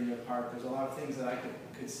of purity of heart. There's a lot of things that I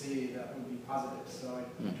could see that would be positive. So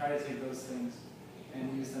I try to take those things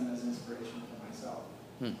and use them as inspiration for myself.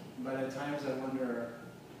 But at times I wonder,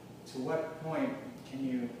 to what point can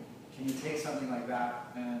you take something like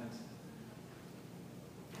that, and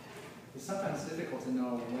it's sometimes difficult to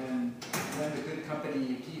know when the good company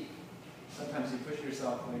you keep, sometimes you push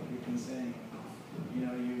yourself, like you've been saying, you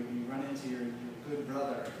run into your good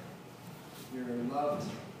brother, your loved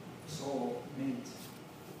soul mate,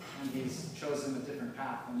 and he's chosen a different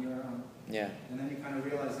path than your own. Yeah. And then you kind of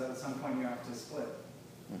realize that at some point you have to split.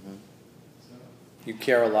 Mm-hmm. So. You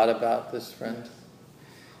care a lot about this friend?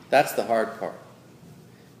 That's the hard part,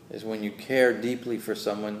 is when you care deeply for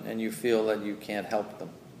someone and you feel that you can't help them.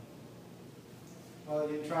 Well,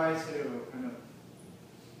 you try to kind of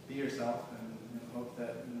be yourself and hope that,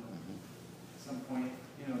 at some point,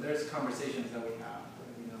 there's conversations that we have,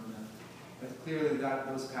 but clearly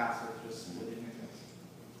those paths are just really different.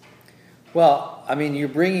 Well, I mean, you're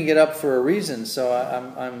bringing it up for a reason, so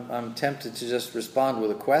I'm tempted to just respond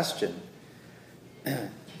with a question.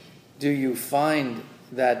 Do you find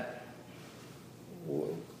that,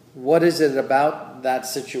 what is it about that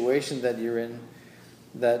situation that you're in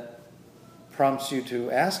that prompts you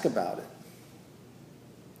to ask about it?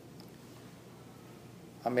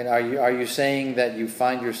 I mean, are you saying that you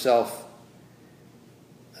find yourself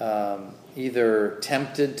either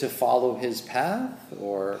tempted to follow his path,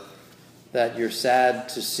 or that you're sad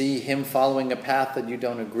to see him following a path that you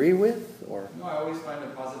don't agree with? Or no, I always find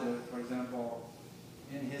it positive. For example,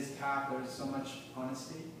 in his path, there's so much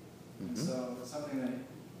honesty, and so it's something that he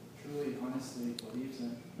truly, honestly believes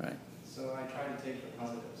in. Right. So I try to take the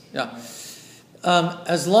positives. Yeah.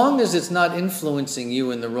 As long as it's not influencing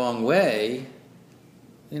you in the wrong way,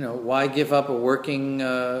 why give up a working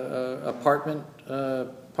apartment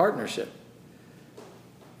partnership?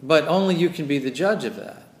 But only you can be the judge of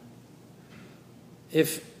that.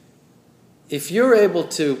 If you're able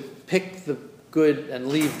to pick the good and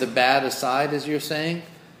leave the bad aside, as you're saying,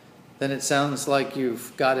 then it sounds like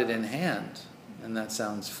you've got it in hand, and that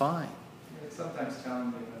sounds fine. It's sometimes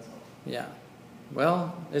challenging, that's all. Yeah.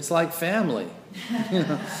 Well, it's like family.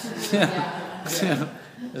 Yeah.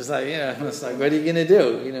 It's like, what are you going to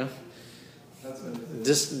do? That's what it is.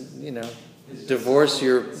 Just, divorce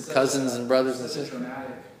your cousins and brothers and sisters. It's a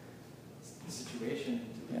traumatic situation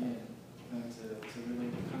to be in, and to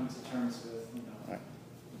really come to terms with, Right.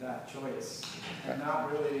 that choice, and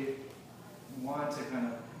not really want to kind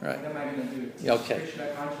of, Right. what am I going to do? Okay. Krishna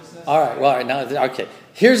consciousness? All right. Well, now, okay.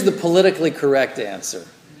 Here's the politically correct answer.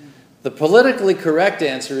 The politically correct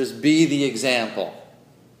answer is be the example,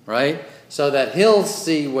 right? So that he'll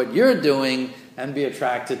see what you're doing and be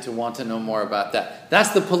attracted to want to know more about that. That's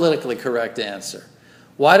the politically correct answer.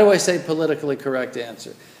 Why do I say politically correct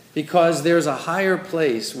answer? Because there's a higher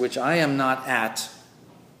place which I am not at,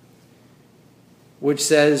 which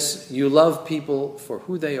says you love people for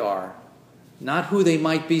who they are, not who they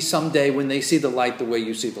might be someday when they see the light the way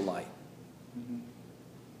you see the light.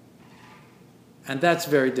 And that's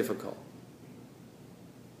very difficult.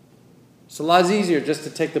 It's a lot easier just to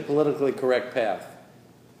take the politically correct path.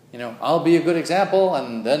 I'll be a good example,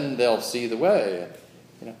 and then they'll see the way.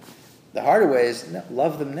 The harder way is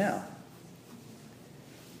love them now.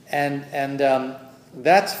 And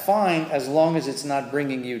that's fine as long as it's not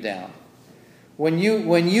bringing you down. When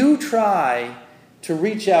you try to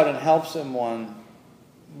reach out and help someone,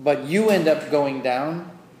 but you end up going down,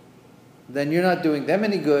 then you're not doing them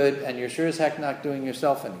any good, and you're sure as heck not doing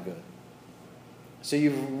yourself any good. So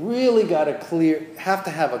you've really got have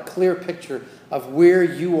to have a clear picture of where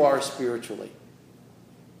you are spiritually.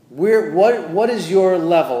 What is your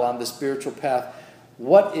level on the spiritual path?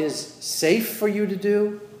 What is safe for you to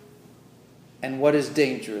do, and what is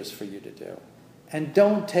dangerous for you to do? And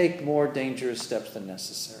don't take more dangerous steps than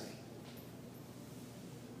necessary.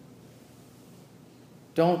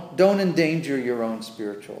 Don't endanger your own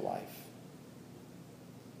spiritual life.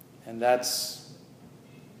 And that's,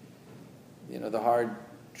 the hard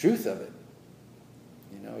truth of it,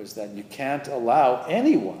 is that you can't allow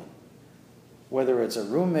anyone, whether it's a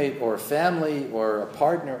roommate or a family or a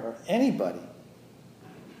partner or anybody,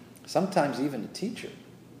 sometimes even a teacher.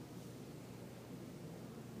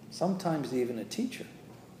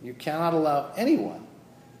 You cannot allow anyone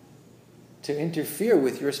to interfere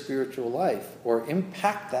with your spiritual life or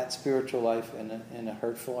impact that spiritual life in a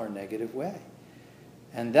hurtful or negative way.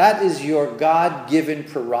 And that is your God-given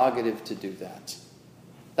prerogative to do that.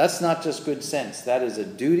 That's not just good sense. That is a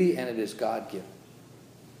duty, and it is God-given.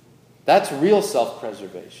 That's real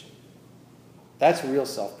self-preservation.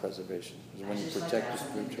 Is when you protect your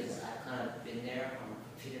spiritual life. I've kind of been there on a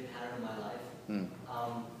repeated pattern in my life.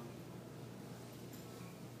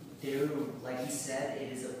 Like he said,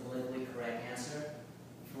 it is a politically correct answer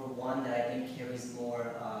for one that I think carries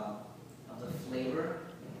more of the flavor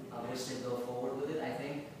of which to go forward with it. I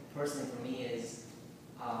think personally for me is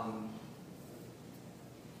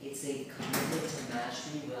it's a commitment to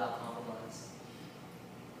mastery without compromise,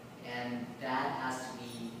 and that has to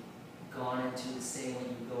be gone into the same when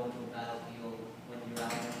you go into a battlefield when you're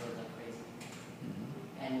out there like crazy.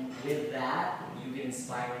 And with that, you can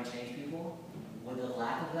inspire and change people. With the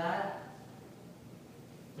lack of that,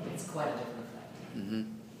 it's quite a different effect.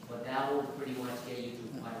 But that will pretty much get you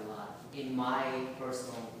through quite a lot, in my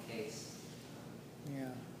personal case. Yeah.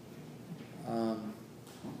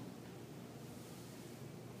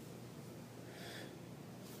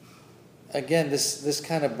 Again, this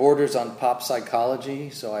kind of borders on pop psychology,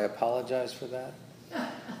 so I apologize for that.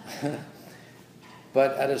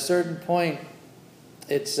 But at a certain point,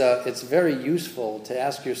 it's very useful to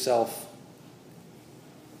ask yourself,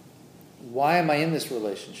 why am I in this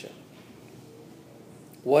relationship?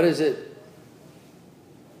 What is it?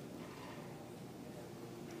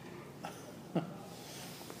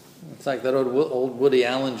 It's like that old Woody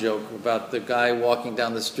Allen joke about the guy walking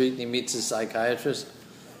down the street and he meets a psychiatrist.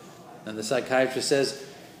 And the psychiatrist says,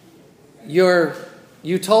 you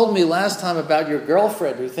told me last time about your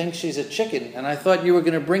girlfriend who thinks she's a chicken, and I thought you were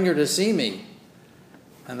going to bring her to see me.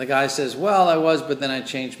 And the guy says, well, I was, but then I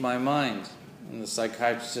changed my mind. And the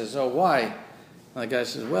psychiatrist says, oh, why? And the guy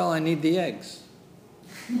says, well, I need the eggs.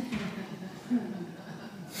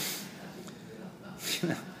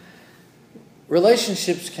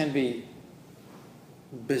 Relationships can be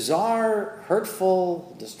bizarre,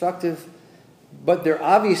 hurtful, destructive, but they're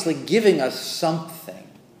obviously giving us something.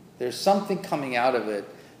 There's something coming out of it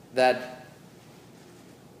that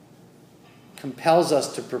compels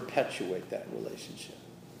us to perpetuate that relationship.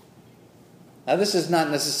 Now, this is not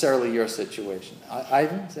necessarily your situation.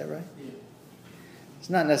 Ivan, is that right? Yeah. It's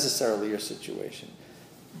not necessarily your situation.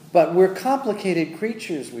 But we're complicated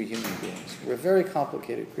creatures, we human beings. We're very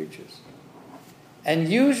complicated creatures. And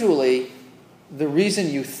usually, the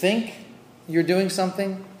reason you think you're doing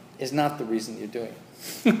something is not the reason you're doing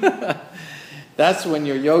it. That's when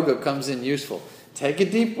your yoga comes in useful. Take a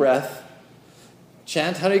deep breath,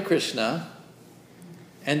 chant Hare Krishna,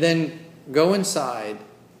 and then go inside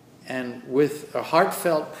and with a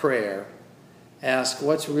heartfelt prayer, ask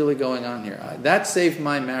what's really going on here. That saved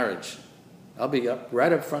my marriage. I'll be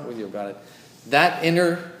right up front with you about it. That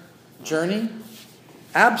inner journey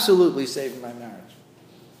absolutely saved my marriage.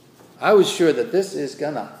 I was sure that this is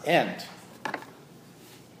going to end.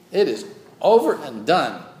 It is over and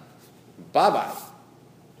done. Bye-bye.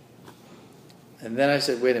 And then I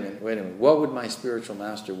said, wait a minute. What would my spiritual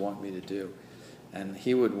master want me to do? And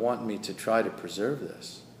he would want me to try to preserve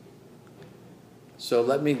this. So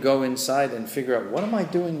let me go inside and figure out, what am I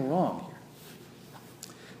doing wrong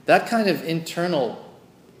here? That kind of internal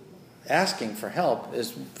asking for help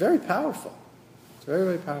is very powerful. It's very,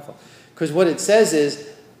 very powerful. Because what it says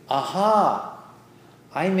is, aha,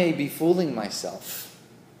 I may be fooling myself.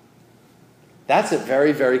 That's a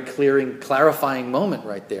very, very clarifying moment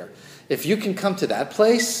right there. If you can come to that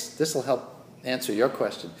place, this will help answer your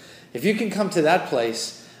question. If you can come to that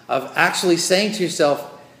place of actually saying to yourself,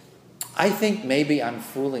 I think maybe I'm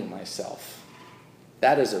fooling myself.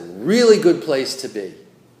 That is a really good place to be.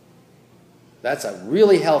 That's a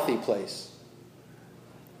really healthy place.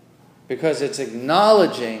 Because it's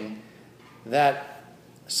acknowledging that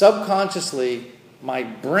subconsciously my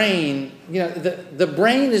brain, the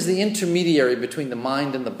brain is the intermediary between the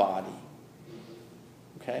mind and the body.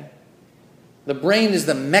 Okay? The brain is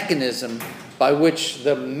the mechanism by which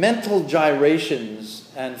the mental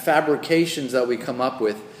gyrations and fabrications that we come up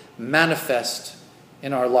with manifest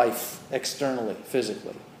in our life externally,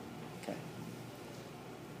 physically. Okay.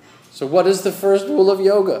 So what is the first rule of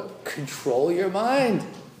yoga? Control your mind.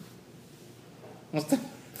 What's the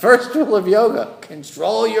First rule of yoga,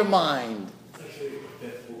 control your mind. It's actually the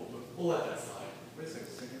fifth rule, but we'll let that slide. Wait a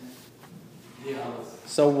second. Yeah.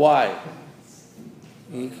 So why?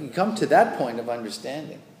 You can come to that point of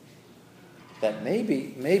understanding that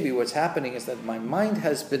maybe what's happening is that my mind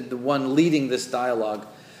has been the one leading this dialogue.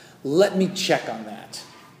 Let me check on that.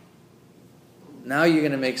 Now you're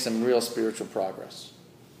going to make some real spiritual progress.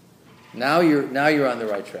 Now you're on the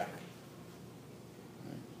right track.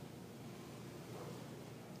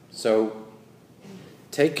 So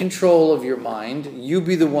take control of your mind. You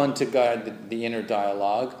be the one to guide the inner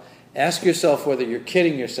dialogue. Ask yourself whether you're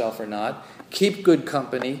kidding yourself or not. Keep good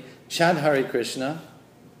company. Chant Hare Krishna.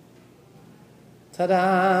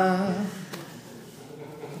 Ta-da!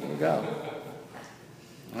 There you go.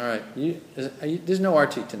 All right. There's no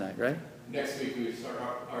RT tonight, right? Next week we start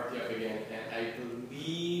RT up again, and I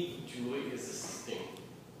believe Julie is assisting.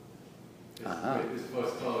 It's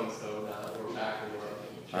postponed, so now we're back and we're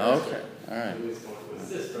Okay. All right. Julie's going to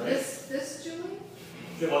assist, right? This Julie?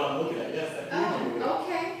 The one I'm looking at, yes, that Julie. Oh,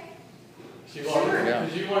 okay. She wanted, Sure.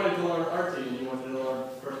 because you wanted to learn RT, and you wanted to learn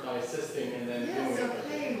first by assisting and then Yes, doing it.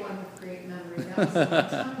 okay, one with great memory. That was a long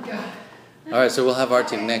time ago. All right. So we'll have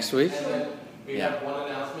RT next week. And then we Yeah. have one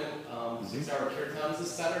announcement, 6-hour kirtans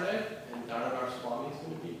this Saturday, and Dharnavar Swami is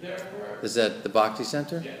going to be there for it. Is that the Bhakti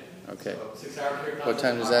Center? Yeah. Okay. So 6-hour kirtans. What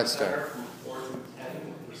time does that start? From 4 to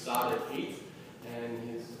 10, Prasad at 8, and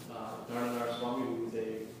his Dharnavar Swami, who is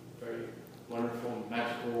a very wonderful,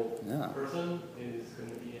 magical Yeah. person, is going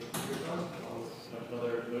to be in kirtan along with a bunch of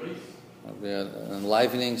other devotees. It'll be an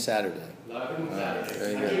enlivening Saturday. Live on All right, Saturday.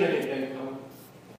 very I'm good. doing it in